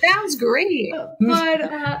 sounds great.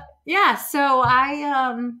 But so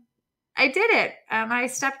I did it, and I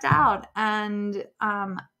stepped out, and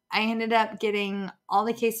I ended up getting all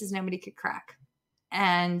the cases nobody could crack.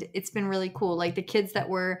 And it's been really cool. Like the kids that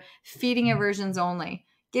were feeding aversions only.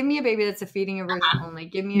 Give me a baby that's a feeding aversion only.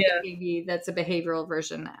 Give me a baby that's a behavioral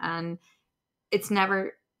version. And it's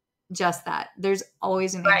never just that. There's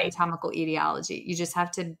always an anatomical etiology. You just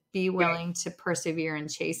have to be willing to persevere and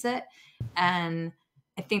chase it. And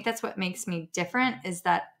I think that's what makes me different, is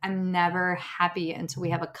that I'm never happy until we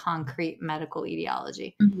have a concrete medical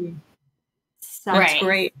etiology. Mm-hmm. So that's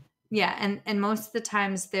great. Yeah. And most of the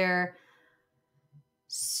times they're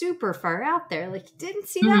super far out there. Like, you didn't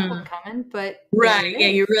see that one coming, but right. Yeah.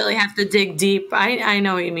 You really have to dig deep. I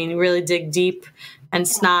know what you mean. You really dig deep, and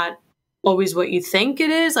it's not always what you think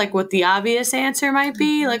it is, like what the obvious answer might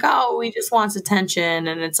be. Like, oh, he just wants attention.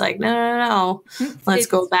 And it's like, no. Let's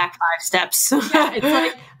go back 5 steps. Yeah, it's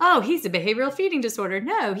like, oh, he's a behavioral feeding disorder.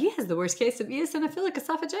 No, he has the worst case of eosinophilic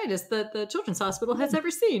esophagitis that the Children's Hospital has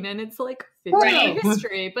ever seen. And it's like 50-year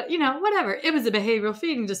history. But, whatever. It was a behavioral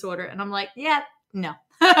feeding disorder. And I'm like, yeah, no.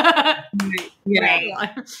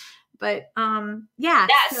 Yeah. But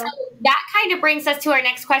so that kind of brings us to our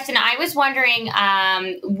next question. I was wondering,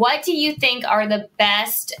 what do you think are the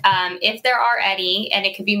best, if there are any, and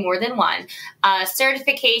it could be more than one,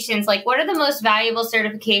 certifications? Like, what are the most valuable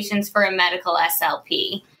certifications for a medical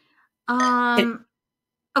SLP?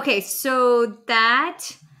 Okay, so that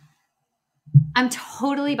I'm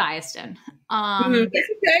totally biased in.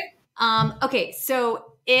 Okay, so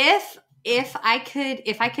if I could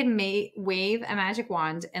wave a magic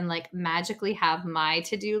wand and like magically have my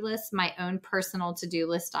to-do list, my own personal to-do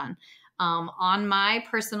list on my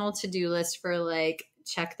personal to-do list for like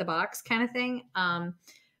check the box kind of thing,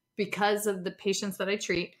 because of the patients that I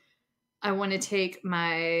treat, I want to take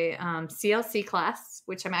my CLC class,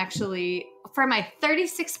 which I'm actually, for my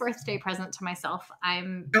 36th birthday present to myself,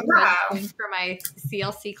 I'm registering for my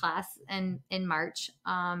CLC class in March.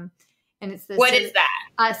 And it's what is that?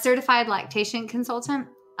 Certified lactation consultant.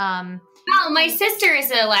 My sister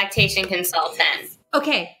is a lactation consultant.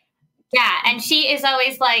 Okay. Yeah, and she is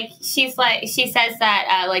always she says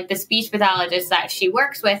that like the speech pathologists that she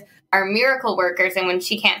works with are miracle workers, and when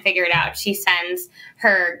she can't figure it out, she sends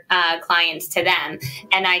her clients to them.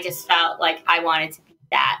 And I just felt like I wanted to be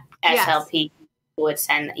that SLP would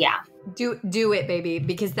send. Yeah. Do it, baby,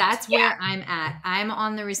 because that's where I'm at. I'm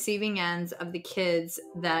on the receiving ends of the kids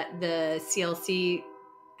that the CLC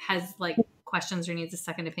has like questions or needs a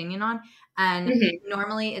second opinion on. And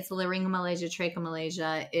normally it's laryngomalacia,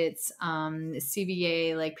 trachomalacia. It's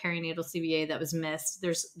CVA, like perinatal CVA that was missed.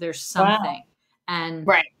 There's something. And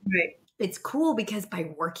it's cool because by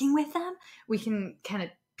working with them, we can kind of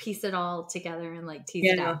piece it all together and like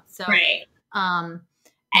tease it out. So,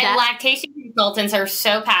 and lactation consultants are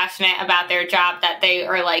so passionate about their job that they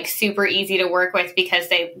are like super easy to work with because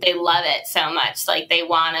they love it so much. Like they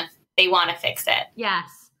want to fix it.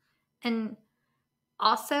 Yes. And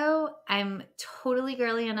also I'm totally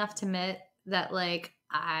girly enough to admit that like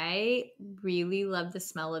I really love the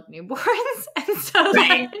smell of newborns. And so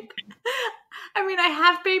like, I mean, I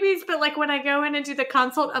have babies, but like when I go in and do the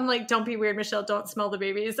consult, I'm like, don't be weird, Michelle, don't smell the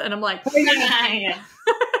babies. And I'm like,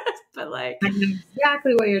 but like, I know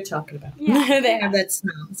exactly what you're talking about. Yeah, they have that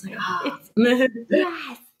smell. It's like,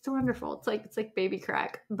 it's wonderful. It's like baby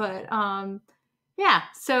crack. But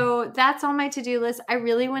so that's on my to-do list. I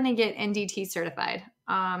really want to get NDT certified,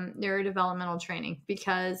 neurodevelopmental training,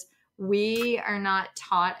 because we are not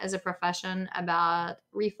taught as a profession about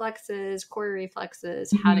reflexes, core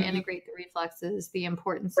reflexes, how to integrate the reflexes, the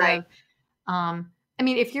importance of, I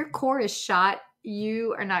mean, if your core is shot,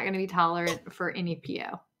 you are not going to be tolerant for any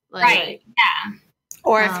PO. Like,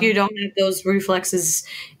 Or if you don't have those reflexes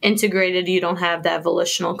integrated, you don't have that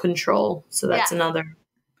volitional control. So that's another.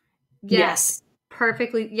 Yes.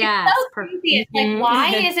 Perfectly. Yes. It's so crazy. It's like,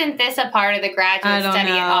 why isn't this a part of the graduate study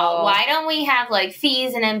at all? Why don't we have like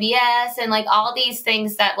fees and MBS and like all these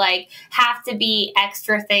things that like have to be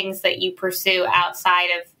extra things that you pursue outside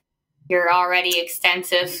of your already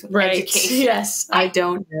extensive education? Yes. I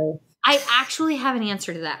don't know. I actually have an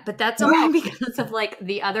answer to that, but that's only because of like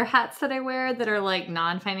the other hats that I wear that are like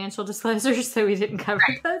non-financial disclosures. So we didn't cover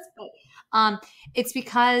those, but it's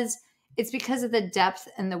because of the depth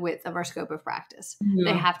and the width of our scope of practice.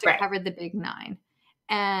 They have to cover the big 9.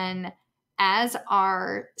 And as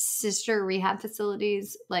our sister rehab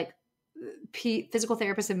facilities, like physical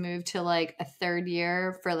therapists have moved to like a 3rd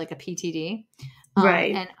year for like a PTD.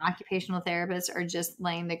 And occupational therapists are just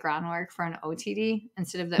laying the groundwork for an OTD.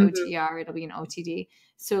 Instead of the OTR, it'll be an OTD.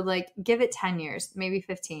 So like give it 10 years, maybe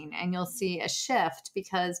 15, and you'll see a shift,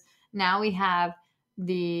 because now we have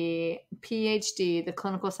the PhD, the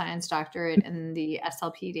clinical science doctorate, and the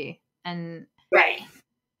SLPD. And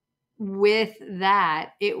with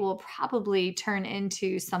that, it will probably turn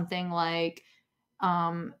into something like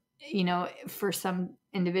you know, for some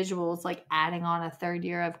individuals, like adding on a third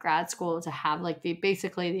year of grad school to have like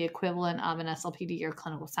basically the equivalent of an SLPD or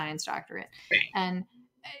clinical science doctorate. And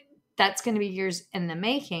that's going to be years in the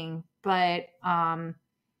making, but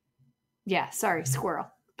yeah, sorry, squirrel.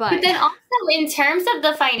 But then also in terms of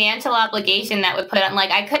the financial obligation that would put on, like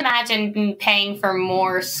I could imagine paying for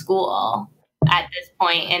more school at this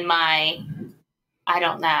point in my, I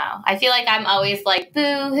don't know. I feel like I'm always like,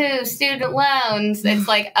 boo-hoo, student loans. It's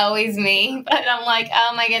like always me. But I'm like,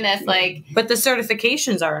 oh my goodness. Like, but the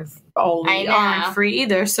certifications aren't free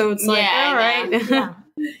either. So it's like, all right. Yeah.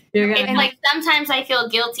 It's like sometimes I feel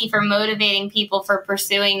guilty for motivating people for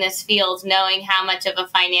pursuing this field, knowing how much of a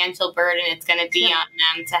financial burden it's going to be on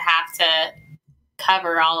them to have to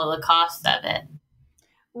cover all of the costs of it.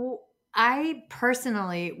 Well, I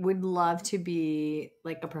personally would love to be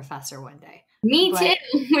like a professor one day. Me too,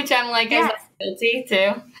 which I'm like, I'm guilty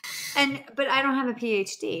too. But I don't have a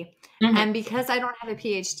PhD. And because I don't have a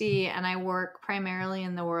PhD and I work primarily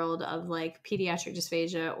in the world of like pediatric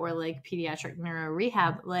dysphagia or like pediatric neuro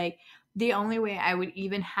rehab, like the only way I would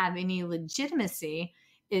even have any legitimacy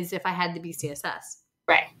is if I had the BCSS.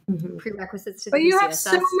 Right. Prerequisites to but the you BCSS. have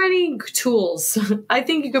so many tools. I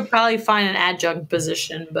think you could probably find an adjunct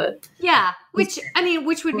position, but which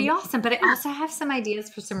would be awesome. But I also have some ideas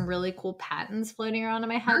for some really cool patents floating around in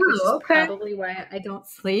my head, which is probably why I don't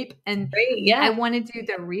sleep. And I want to do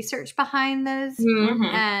the research behind those.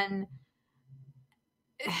 And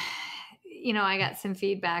you know, I got some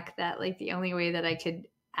feedback that like the only way that I could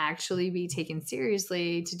actually be taken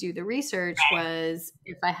seriously to do the research was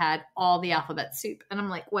if I had all the alphabet soup. And I'm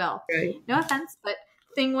like, well, no offense, but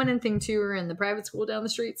thing 1 and thing 2 are in the private school down the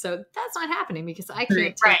street. So that's not happening because I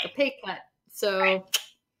can't take a pay cut. So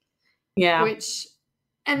which,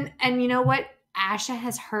 and you know what? ASHA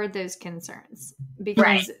has heard those concerns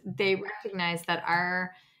because they recognize that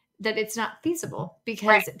that it's not feasible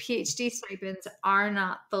because PhD stipends are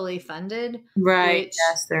not fully funded. Which,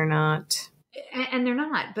 yes, they're not. And they're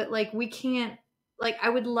not, but like we can't, like I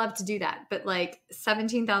would love to do that, but like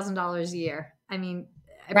 $17,000 a year. I mean,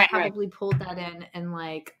 I probably pulled that in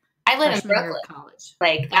like I live in Brooklyn, college.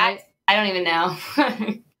 Like that, I don't even know.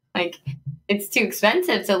 Like it's too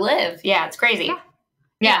expensive to live. Yeah, it's crazy.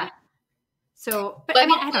 Yeah. So, but I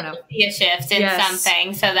mean, I don't know. Be a shift in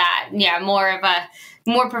something so that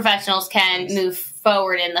more professionals can move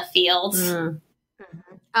forward in the field.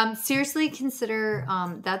 Seriously consider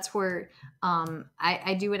that's where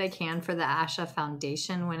I do what I can for the ASHA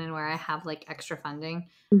Foundation when and where I have like extra funding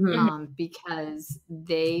because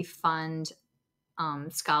they fund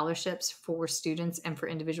scholarships for students and for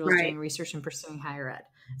individuals doing research and pursuing higher ed.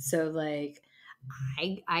 So like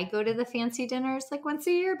I go to the fancy dinners like once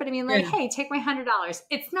a year, but I mean like, hey, take my $100.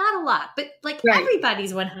 It's not a lot, but like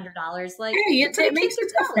everybody's $100. Like it makes a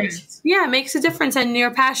difference. Yeah, it makes a difference and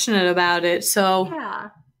you're passionate about it. So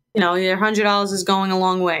you know, your $100 is going a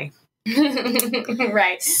long way.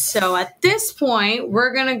 So at this point,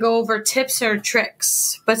 we're going to go over tips or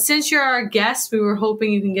tricks. But since you're our guest, we were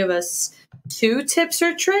hoping you can give us 2 tips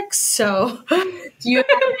or tricks. So do you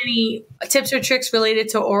have any tips or tricks related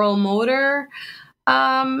to oral motor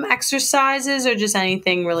exercises or just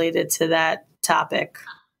anything related to that topic?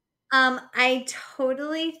 I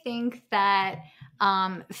totally think that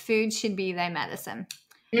food should be thy medicine.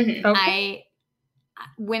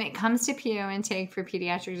 When it comes to PO intake for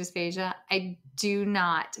pediatric dysphagia, I do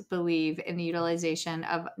not believe in the utilization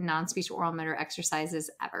of non-speech oral motor exercises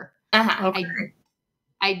ever.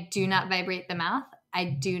 I do not vibrate the mouth. I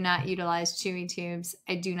do not utilize chewy tubes.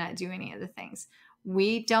 I do not do any of the things.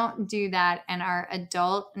 We don't do that in our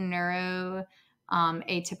adult neuro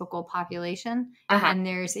atypical population. And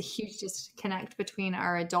there's a huge disconnect between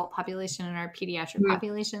our adult population and our pediatric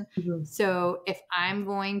population. So if I'm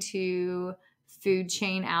going to food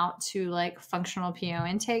chain out to like functional PO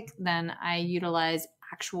intake, then I utilize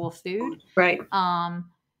actual food.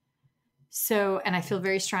 So, and I feel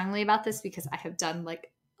very strongly about this because I have done like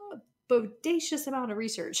a bodacious amount of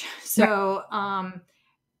research. So,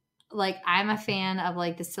 like I'm a fan of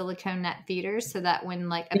like the silicone net feeders so that when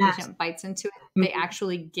like a patient bites into it, they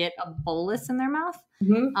actually get a bolus in their mouth.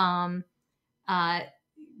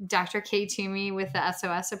 Dr. K. Toomey with the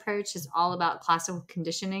SOS approach is all about classical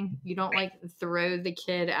conditioning. You don't like throw the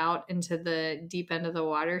kid out into the deep end of the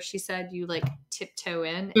water. She said you like tiptoe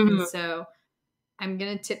in. And so I'm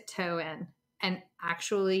going to tiptoe in and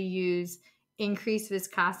actually use increased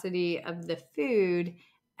viscosity of the food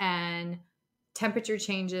and temperature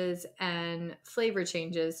changes and flavor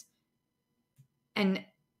changes. And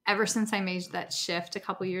ever since I made that shift a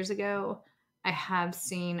couple years ago, I have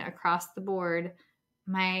seen across the board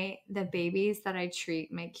the babies that I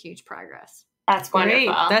treat make huge progress. That's wonderful.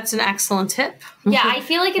 Great. That's an excellent tip. Yeah, I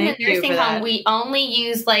feel like in the nursing home, we only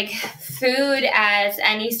use like food as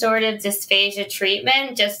any sort of dysphagia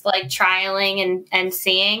treatment, just like trialing and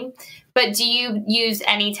seeing. But do you use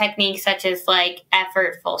any techniques such as like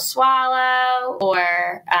effortful swallow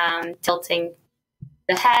or tilting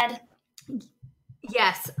the head?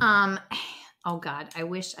 Yes. Oh God, I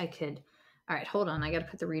wish I could. All right, hold on. I got to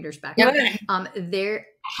put the readers back. Okay. I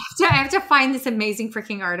have to find this amazing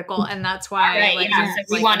freaking article, and that's why.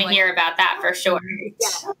 So we want to hear about that for sure.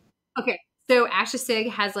 Yeah. Okay, so ASHA SIG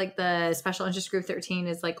has like the special interest group 13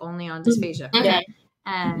 is like only on dysphagia. Okay.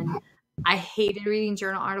 And I hated reading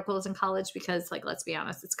journal articles in college because, like, let's be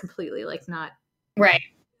honest, it's completely like not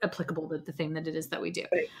applicable to the thing that it is that we do.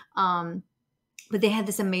 Right. But they had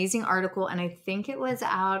this amazing article, and I think it was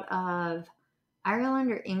out of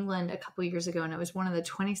Ireland or England a couple years ago, and it was one of the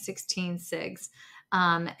 2016 SIGs.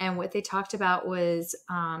 And what they talked about was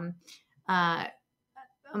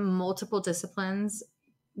multiple disciplines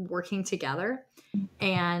working together.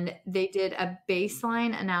 And they did a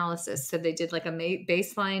baseline analysis. So they did like a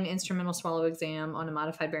baseline instrumental swallow exam on a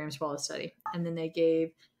modified barium swallow study. And then they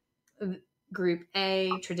gave group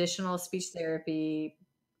A traditional speech therapy.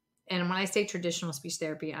 And when I say traditional speech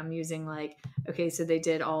therapy, I'm using like, okay, so they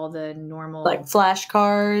did all the normal. Like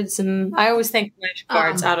flashcards. And I always think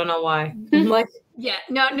flashcards. I don't know why. Like, yeah,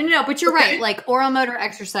 no, but you're right. Like oral motor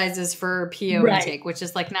exercises for PO intake, which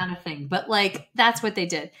is like not a thing, but like that's what they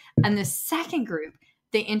did. And the second group,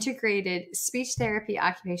 they integrated speech therapy,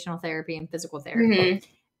 occupational therapy, and physical therapy. Mm-hmm.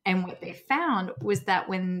 And what they found was that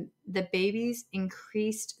when the babies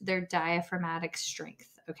increased their diaphragmatic strength,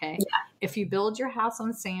 okay, if you build your house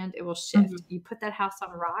on sand, it will shift. Mm-hmm. You put that house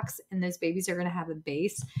on rocks, and those babies are going to have a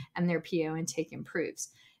base, and their PO intake improves.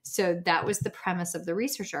 So that was the premise of the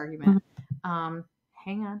research argument.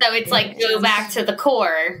 Hang on. So it's like go back to the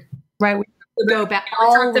core. Right. We go back. We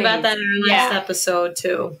talked about that in our last episode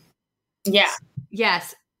too. Yeah.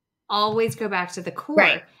 Yes. Always go back to the core.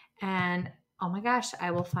 Right. And oh my gosh, I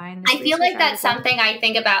will find this. I feel like that's something I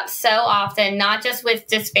think about so often, not just with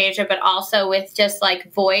dysphagia, but also with just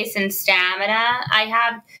like voice and stamina. I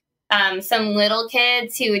have some little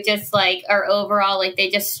kids who just like are overall like they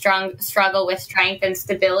just struggle with strength and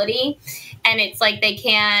stability, and it's like they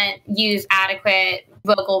can't use adequate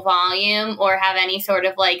vocal volume or have any sort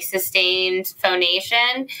of like sustained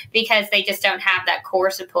phonation because they just don't have that core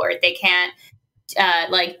support. They can't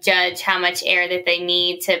like judge how much air that they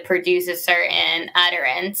need to produce a certain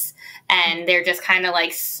utterance, and they're just kind of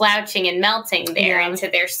like slouching and melting there into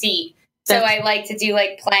their seat. So I like to do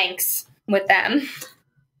like planks with them.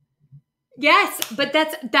 Yes, but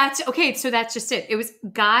that's okay. So that's just it. It was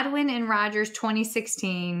Godwin and Rogers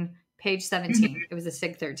 2016, page 17. It was a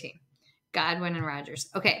SIG 13. Godwin and Rogers.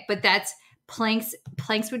 Okay, but that's planks.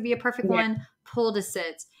 Planks would be a perfect one. Pull to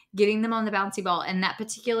sits, getting them on the bouncy ball. And that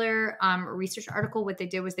particular research article, what they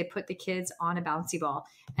did was they put the kids on a bouncy ball,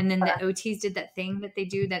 and then the OTs did that thing that they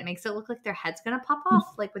do that makes it look like their head's gonna pop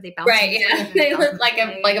off, like when they bounce. Right. Yeah. They look like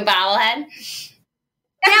a bobblehead.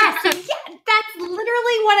 Yes, that's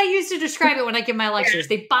literally what I use to describe it when I give my lectures.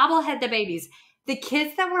 They bobblehead the babies. The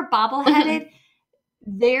kids that were bobbleheaded,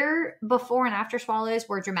 their before and after swallows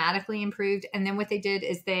were dramatically improved. And then what they did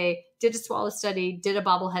is they did a swallow study, did a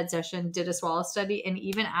bobblehead session, did a swallow study. And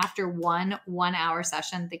even after one hour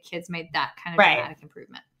session, the kids made that kind of dramatic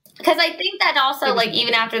improvement. Because I think that also, like,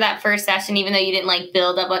 even after that first session, even though you didn't, like,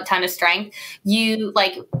 build up a ton of strength, you,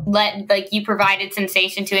 like, you provided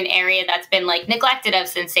sensation to an area that's been, like, neglected of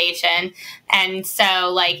sensation. And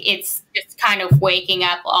so, like, it's just kind of waking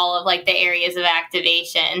up all of, like, the areas of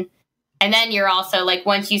activation. And then you're also, like,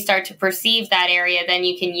 once you start to perceive that area, then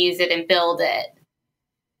you can use it and build it.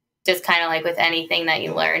 Just kind of like with anything that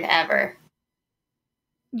you learn ever.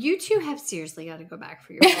 You two have seriously got to go back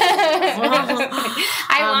for your I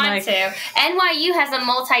want to. NYU has a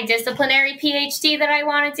multidisciplinary PhD that I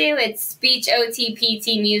want to do. It's speech, OT,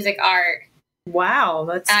 PT, music, art. Wow,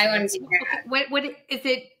 that's. I want to do that. What is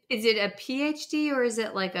it? Is it a PhD or is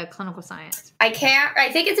it like a clinical science? I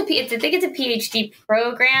think it's a PhD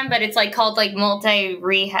program, but it's like called like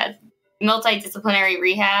multidisciplinary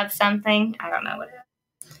rehab something. I don't know what it is.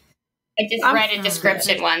 I just read a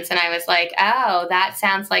description once and I was like, oh, that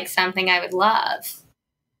sounds like something I would love.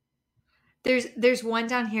 There's one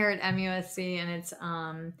down here at MUSC and it's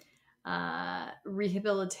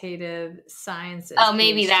rehabilitative sciences. Oh,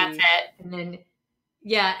 maybe PhD. That's it.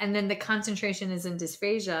 And then the concentration is in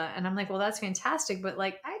dysphagia. And I'm like, well, that's fantastic. But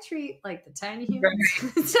like, I treat like the tiny humans.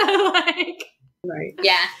 Right. So like. Right.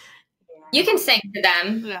 Yeah. You can sing to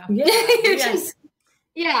them. Yeah. You're just.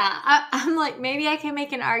 I'm like, maybe I can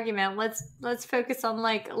make an argument. Let's focus on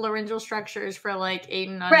like laryngeal structures for like 8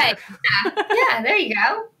 and under. Right. Yeah, there you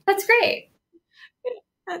go. That's great.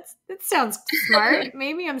 That sounds smart.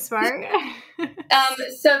 Maybe I'm smart.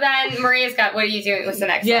 So then Maria's got, what are you doing? What's the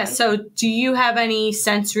next one? Yeah, so do you have any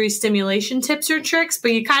sensory stimulation tips or tricks?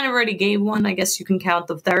 But you kind of already gave one. I guess you can count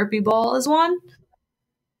the therapy ball as one.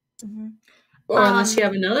 Mm-hmm. Or unless you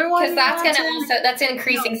have another one. Because that's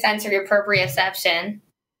increasing sensory proprioception.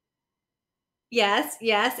 Yes.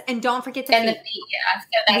 And don't forget the feet. The feet, yeah. So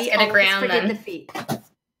that's going to ground them. The feet.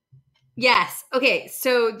 Yes. Okay.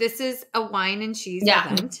 So this is a wine and cheese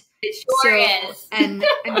event. It sure is. And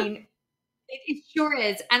I mean, it sure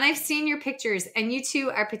is. And I've seen your pictures, and you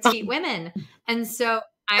two are petite women. And so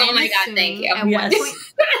I'm oh my God, thank you. At one point,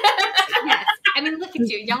 yes. I mean, look at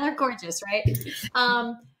you. Y'all are gorgeous, right?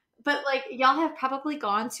 But like, y'all have probably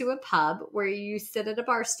gone to a pub where you sit at a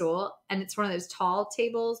bar stool, and it's one of those tall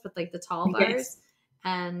tables with like the tall bars.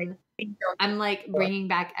 And I'm like bringing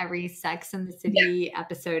back every Sex and the City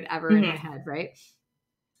episode ever in my head, right?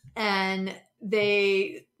 And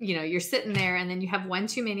they, you're sitting there, and then you have one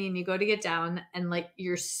too many, and you go to get down, and like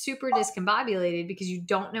you're super discombobulated because you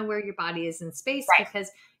don't know where your body is in space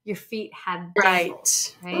because your feet have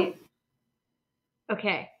bristles, right?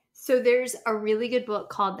 Okay, so there's a really good book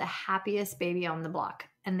called The Happiest Baby on the Block,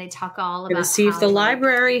 and they talk all about. See if the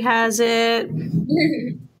library has it.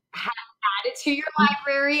 Add it to your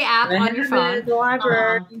library app on your phone. The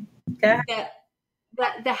library.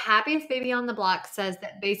 The Happiest Baby on the Block says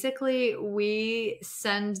that basically we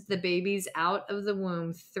send the babies out of the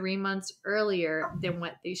womb 3 months earlier than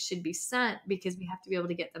what they should be sent because we have to be able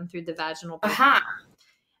to get them through the vaginal process.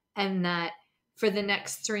 And that for the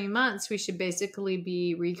next 3 months, we should basically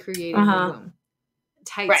be recreating the womb.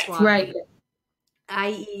 Tight swab. Right.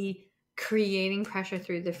 I.e., creating pressure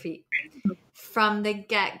through the feet. From the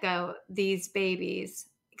get-go, these babies,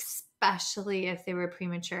 especially if they were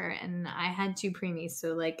premature, and I had 2 preemies,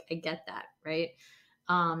 so like I get that, right?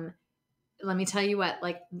 Let me tell you what,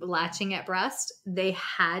 like latching at breast, they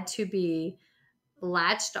had to be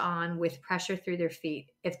latched on with pressure through their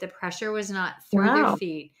feet. If the pressure was not through their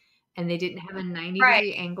feet and they didn't have a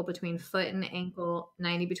 90-degree angle between foot and ankle,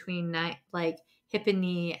 90 between like hip and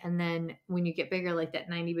knee, and then when you get bigger, like that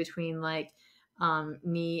 90 between like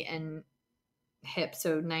knee and hip,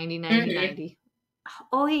 so 90, 90.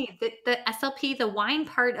 Oh, the SLP, the wine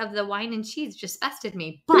part of the wine and cheese just bested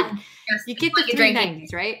me. But you get the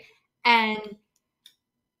 390s, right? And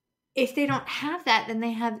if they don't have that, then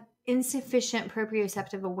they have insufficient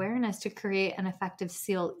proprioceptive awareness to create an effective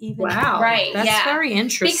seal. Even right, that's very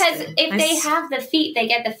interesting. Because if they have the feet, they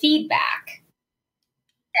get the feedback.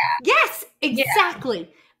 Yes,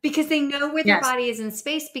 exactly. Because they know where their body is in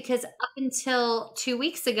space. Because up until 2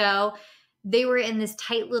 weeks ago, they were in this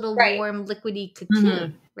tight little warm liquidy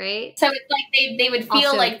cocoon, right? So it's like they would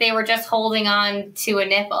feel like they were just holding on to a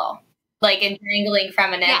nipple, like entangling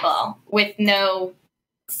from a nipple with no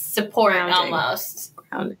support almost.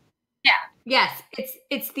 Yeah. Yes.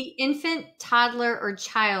 It's the infant, toddler, or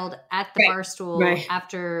child at the bar stool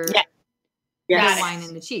after the wine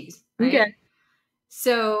and the cheese. Right? Okay.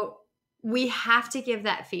 So we have to give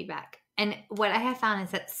that feedback. And what I have found is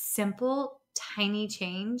that simple, tiny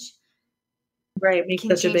change makes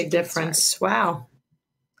such a big difference. Wow.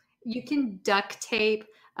 You can duct tape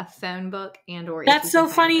a phone book or that's so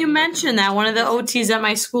funny you mentioned that. One of the OTs at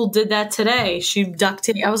my school did that today. She duct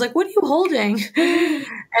taped. I was like, what are you holding?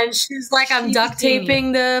 And she's like, I'm duct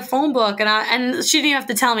taping the phone book. And she didn't have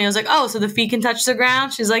to tell me. I was like, oh, so the feet can touch the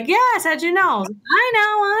ground? She's like, yes, how'd you know? I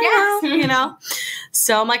know.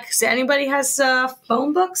 So I'm like, so anybody has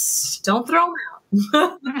phone books, don't throw them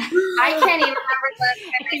out. I can't even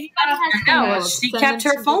remember. She kept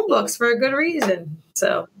her phone books for a good reason.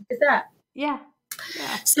 So look at that. Yeah.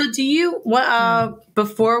 So do you,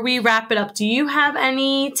 before we wrap it up, do you have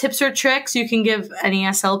any tips or tricks you can give any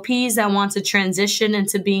SLPs that want to transition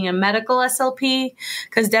into being a medical SLP?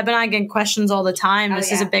 Because Deb and I get questions all the time.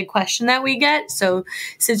 This is a big question that we get. So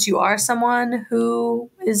since you are someone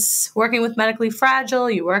who is working with medically fragile,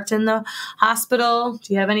 you worked in the hospital,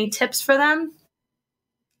 do you have any tips for them?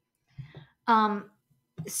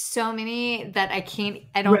 So many that I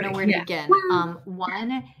don't know where to begin.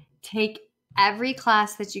 One, take every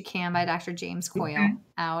class that you can by Dr. James Coyle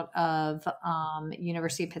out of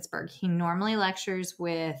University of Pittsburgh. He normally lectures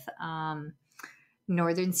with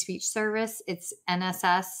Northern Speech Service. It's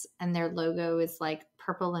NSS, and their logo is like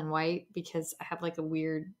purple and white because I have like a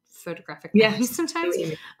weird photographic memory sometimes.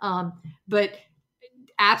 But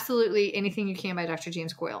absolutely anything you can by Dr.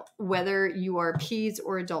 James Coyle, whether you are peds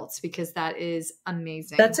or adults, because that is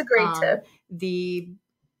amazing. That's a great tip. The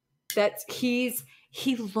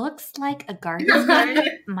he looks like a gardener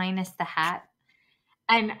minus the hat.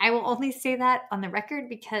 And I will only say that on the record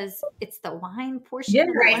because it's the wine portion. Yeah, of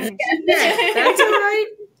the right. wine. That's all right.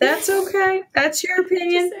 That's okay. That's your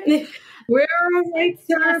opinion. We're all right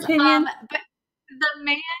to our opinion. But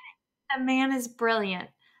the man is brilliant.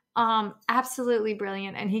 Absolutely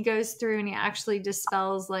brilliant. And he goes through and he actually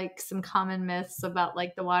dispels like some common myths about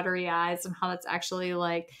like the watery eyes and how that's actually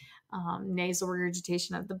like nasal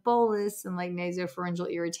regurgitation of the bolus and like nasopharyngeal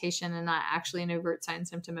irritation and not actually an overt sign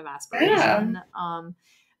symptom of aspiration.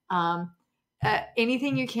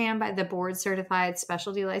 Anything you can by the board certified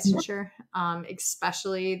specialty licensure,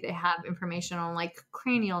 especially they have information on like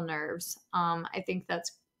cranial nerves. I think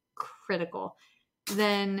that's critical.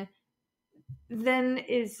 Then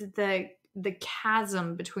is the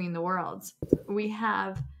chasm between the worlds. We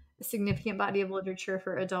have a significant body of literature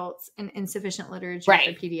for adults and insufficient literature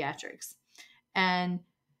for pediatrics. And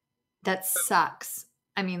that sucks.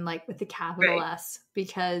 I mean, like with the capital S,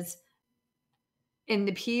 because in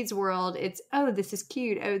the peds world, it's, oh, this is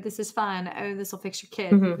cute. Oh, this is fun. Oh, this will fix your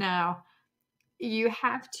kid. No, you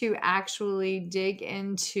have to actually dig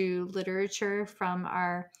into literature from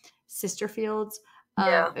our sister fields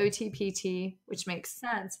of OTPT, which makes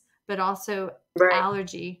sense, but also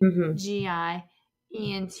allergy, GI,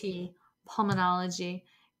 ENT, pulmonology.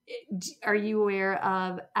 Are you aware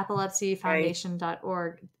of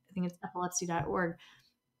epilepsyfoundation.org? I think it's epilepsy.org.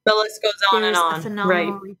 The list goes on and on.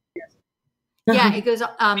 Yeah, it goes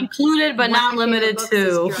included but not limited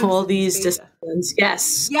to all these disciplines.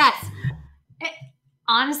 Yes.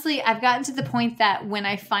 Honestly, I've gotten to the point that when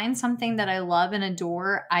I find something that I love and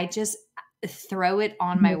adore, I just throw it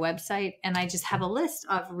on my website and I just have a list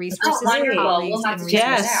of resources for colleagues and resources.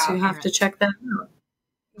 Yes, you have to check that out.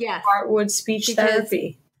 Yes. Heartwood Speech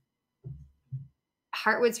Therapy.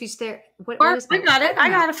 Heartwood Speech Therapy. I got it. I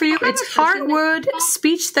got it for you. It's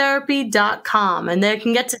heartwoodspeechtherapy.com, and they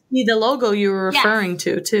can get to see the logo you were referring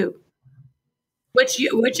to too. Which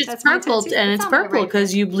is purple, and it's purple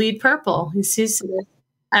because you bleed purple. You see,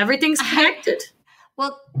 everything's connected.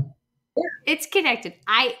 It's connected.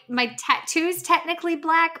 My tattoo is technically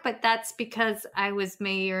black, but that's because I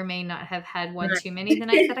may or may not have had one too many the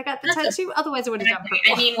night that I got the tattoo. Otherwise, I would have done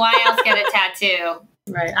purple. I mean, why else get a tattoo?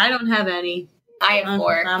 Right. I don't have any. I have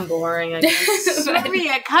 4. I'm boring, I guess.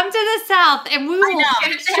 Maria, come to the South and we will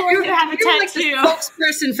get sure you have a tattoo. Like the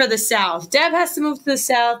spokesperson for the South. Deb has to move to the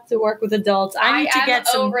South to work with adults. I need to get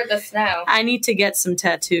some over the snow. I need to get some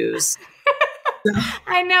tattoos.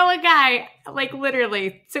 I know a guy, like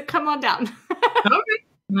literally. So come on down. Okay.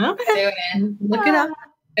 Do it. Look it up.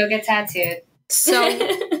 Go get tattooed. So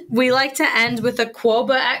we like to end with a quote,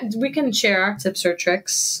 but we can share our tips or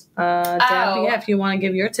tricks. Deb, if you want to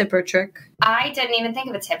give your tip or trick. I didn't even think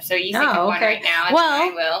of a tip, so you think of one right now. Well,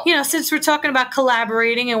 I will. Since we're talking about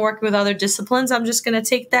collaborating and working with other disciplines, I'm just going to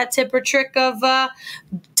take that tip or trick of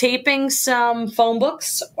taping some phone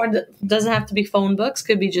books, or it doesn't have to be phone books,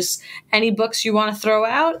 could be just any books you want to throw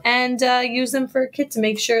out, and use them for a kid to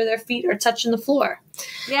make sure their feet are touching the floor.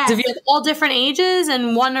 Yes. So if you have all different ages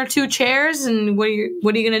and 1 or 2 chairs, and what are you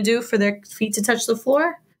going to do for their feet to touch the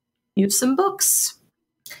floor? Use some books.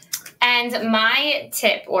 And my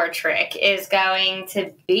tip or trick is going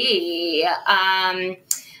to be,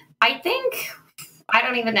 I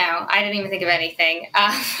don't even know. I didn't even think of anything.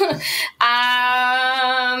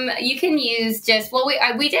 You can use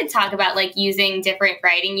we did talk about like using different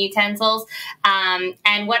writing utensils.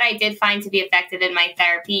 And what I did find to be effective in my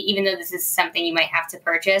therapy, even though this is something you might have to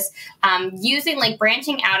purchase, using like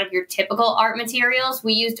branching out of your typical art materials.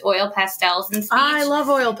 We used oil pastels in speech. I love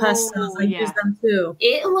oil pastels. I use them too.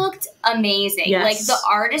 It looked amazing. Yes. Like the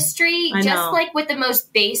artistry, like with the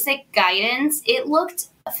most basic guidance, it looked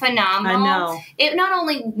phenomenal. I know. It not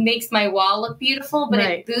only makes my wall look beautiful, but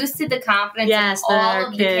it boosted the confidence of all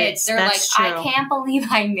of the kids. They're like, true. I can't believe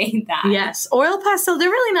I made that. Yes. Oil pastel,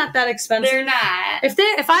 they're really not that expensive. They're not.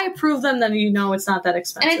 If I approve them, then it's not that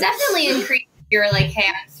expensive. And it definitely increases your like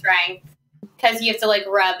hand strength because you have to like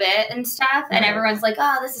rub it and stuff. And everyone's like,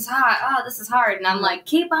 oh, this is hot. Oh, this is hard. And I'm like,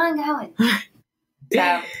 keep on going.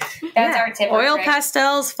 So that's our tip. Oil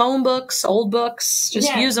pastels, phone books, old books,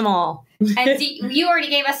 just use them all. And you already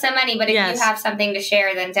gave us so many, but if you have something to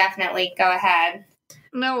share, then definitely go ahead.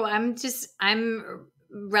 No, I'm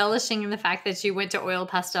relishing in the fact that you went to oil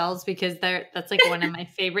pastels because that's like one of my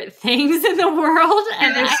favorite things in the world.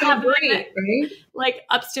 And they're so great, right? Like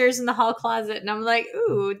upstairs in the hall closet. And I'm like,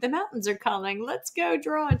 ooh, the mountains are calling. Let's go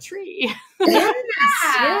draw a tree.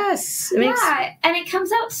 Yes. And it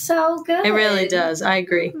comes out so good. It really does. I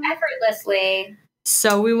agree. Effortlessly.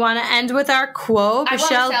 So we want to end with our quote. I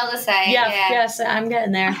Michelle, want Michelle to say. Yes, I'm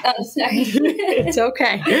getting there. Oh, sorry. It's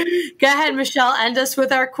okay. Go ahead, Michelle. End us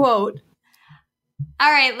with our quote.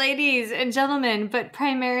 All right, ladies and gentlemen, but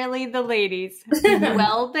primarily the ladies.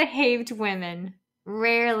 Well-behaved women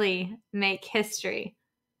rarely make history.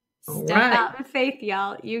 Step out in faith,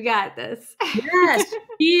 y'all. You got this. Yes.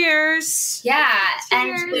 Cheers. Yeah.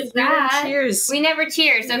 Cheers. And with that, cheers. We never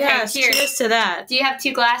cheers. Okay, yes, cheers to that. Do you have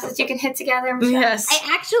 2 glasses you can hit together, Michelle? Yes.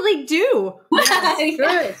 I actually do.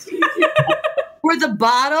 Yes, good. For the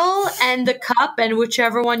bottle and the cup, and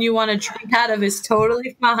whichever one you want to drink out of is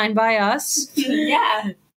totally fine by us.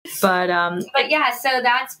 Yeah. But yeah, so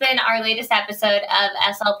that's been our latest episode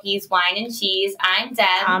of SLP's Wine and Cheese. I'm Deb.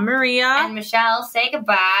 I'm Maria. And Michelle, say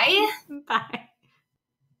goodbye. Bye.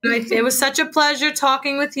 It was such a pleasure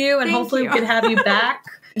talking with you, and hopefully we could have you back.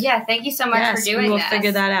 Yeah, thank you so much for doing this. We'll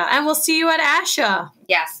figure that out. And we'll see you at ASHA.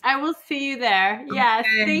 Yes. I will see you there. Yes.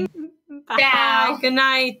 Okay. Thank you. Bye. Ciao. Good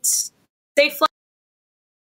night. Stay flat.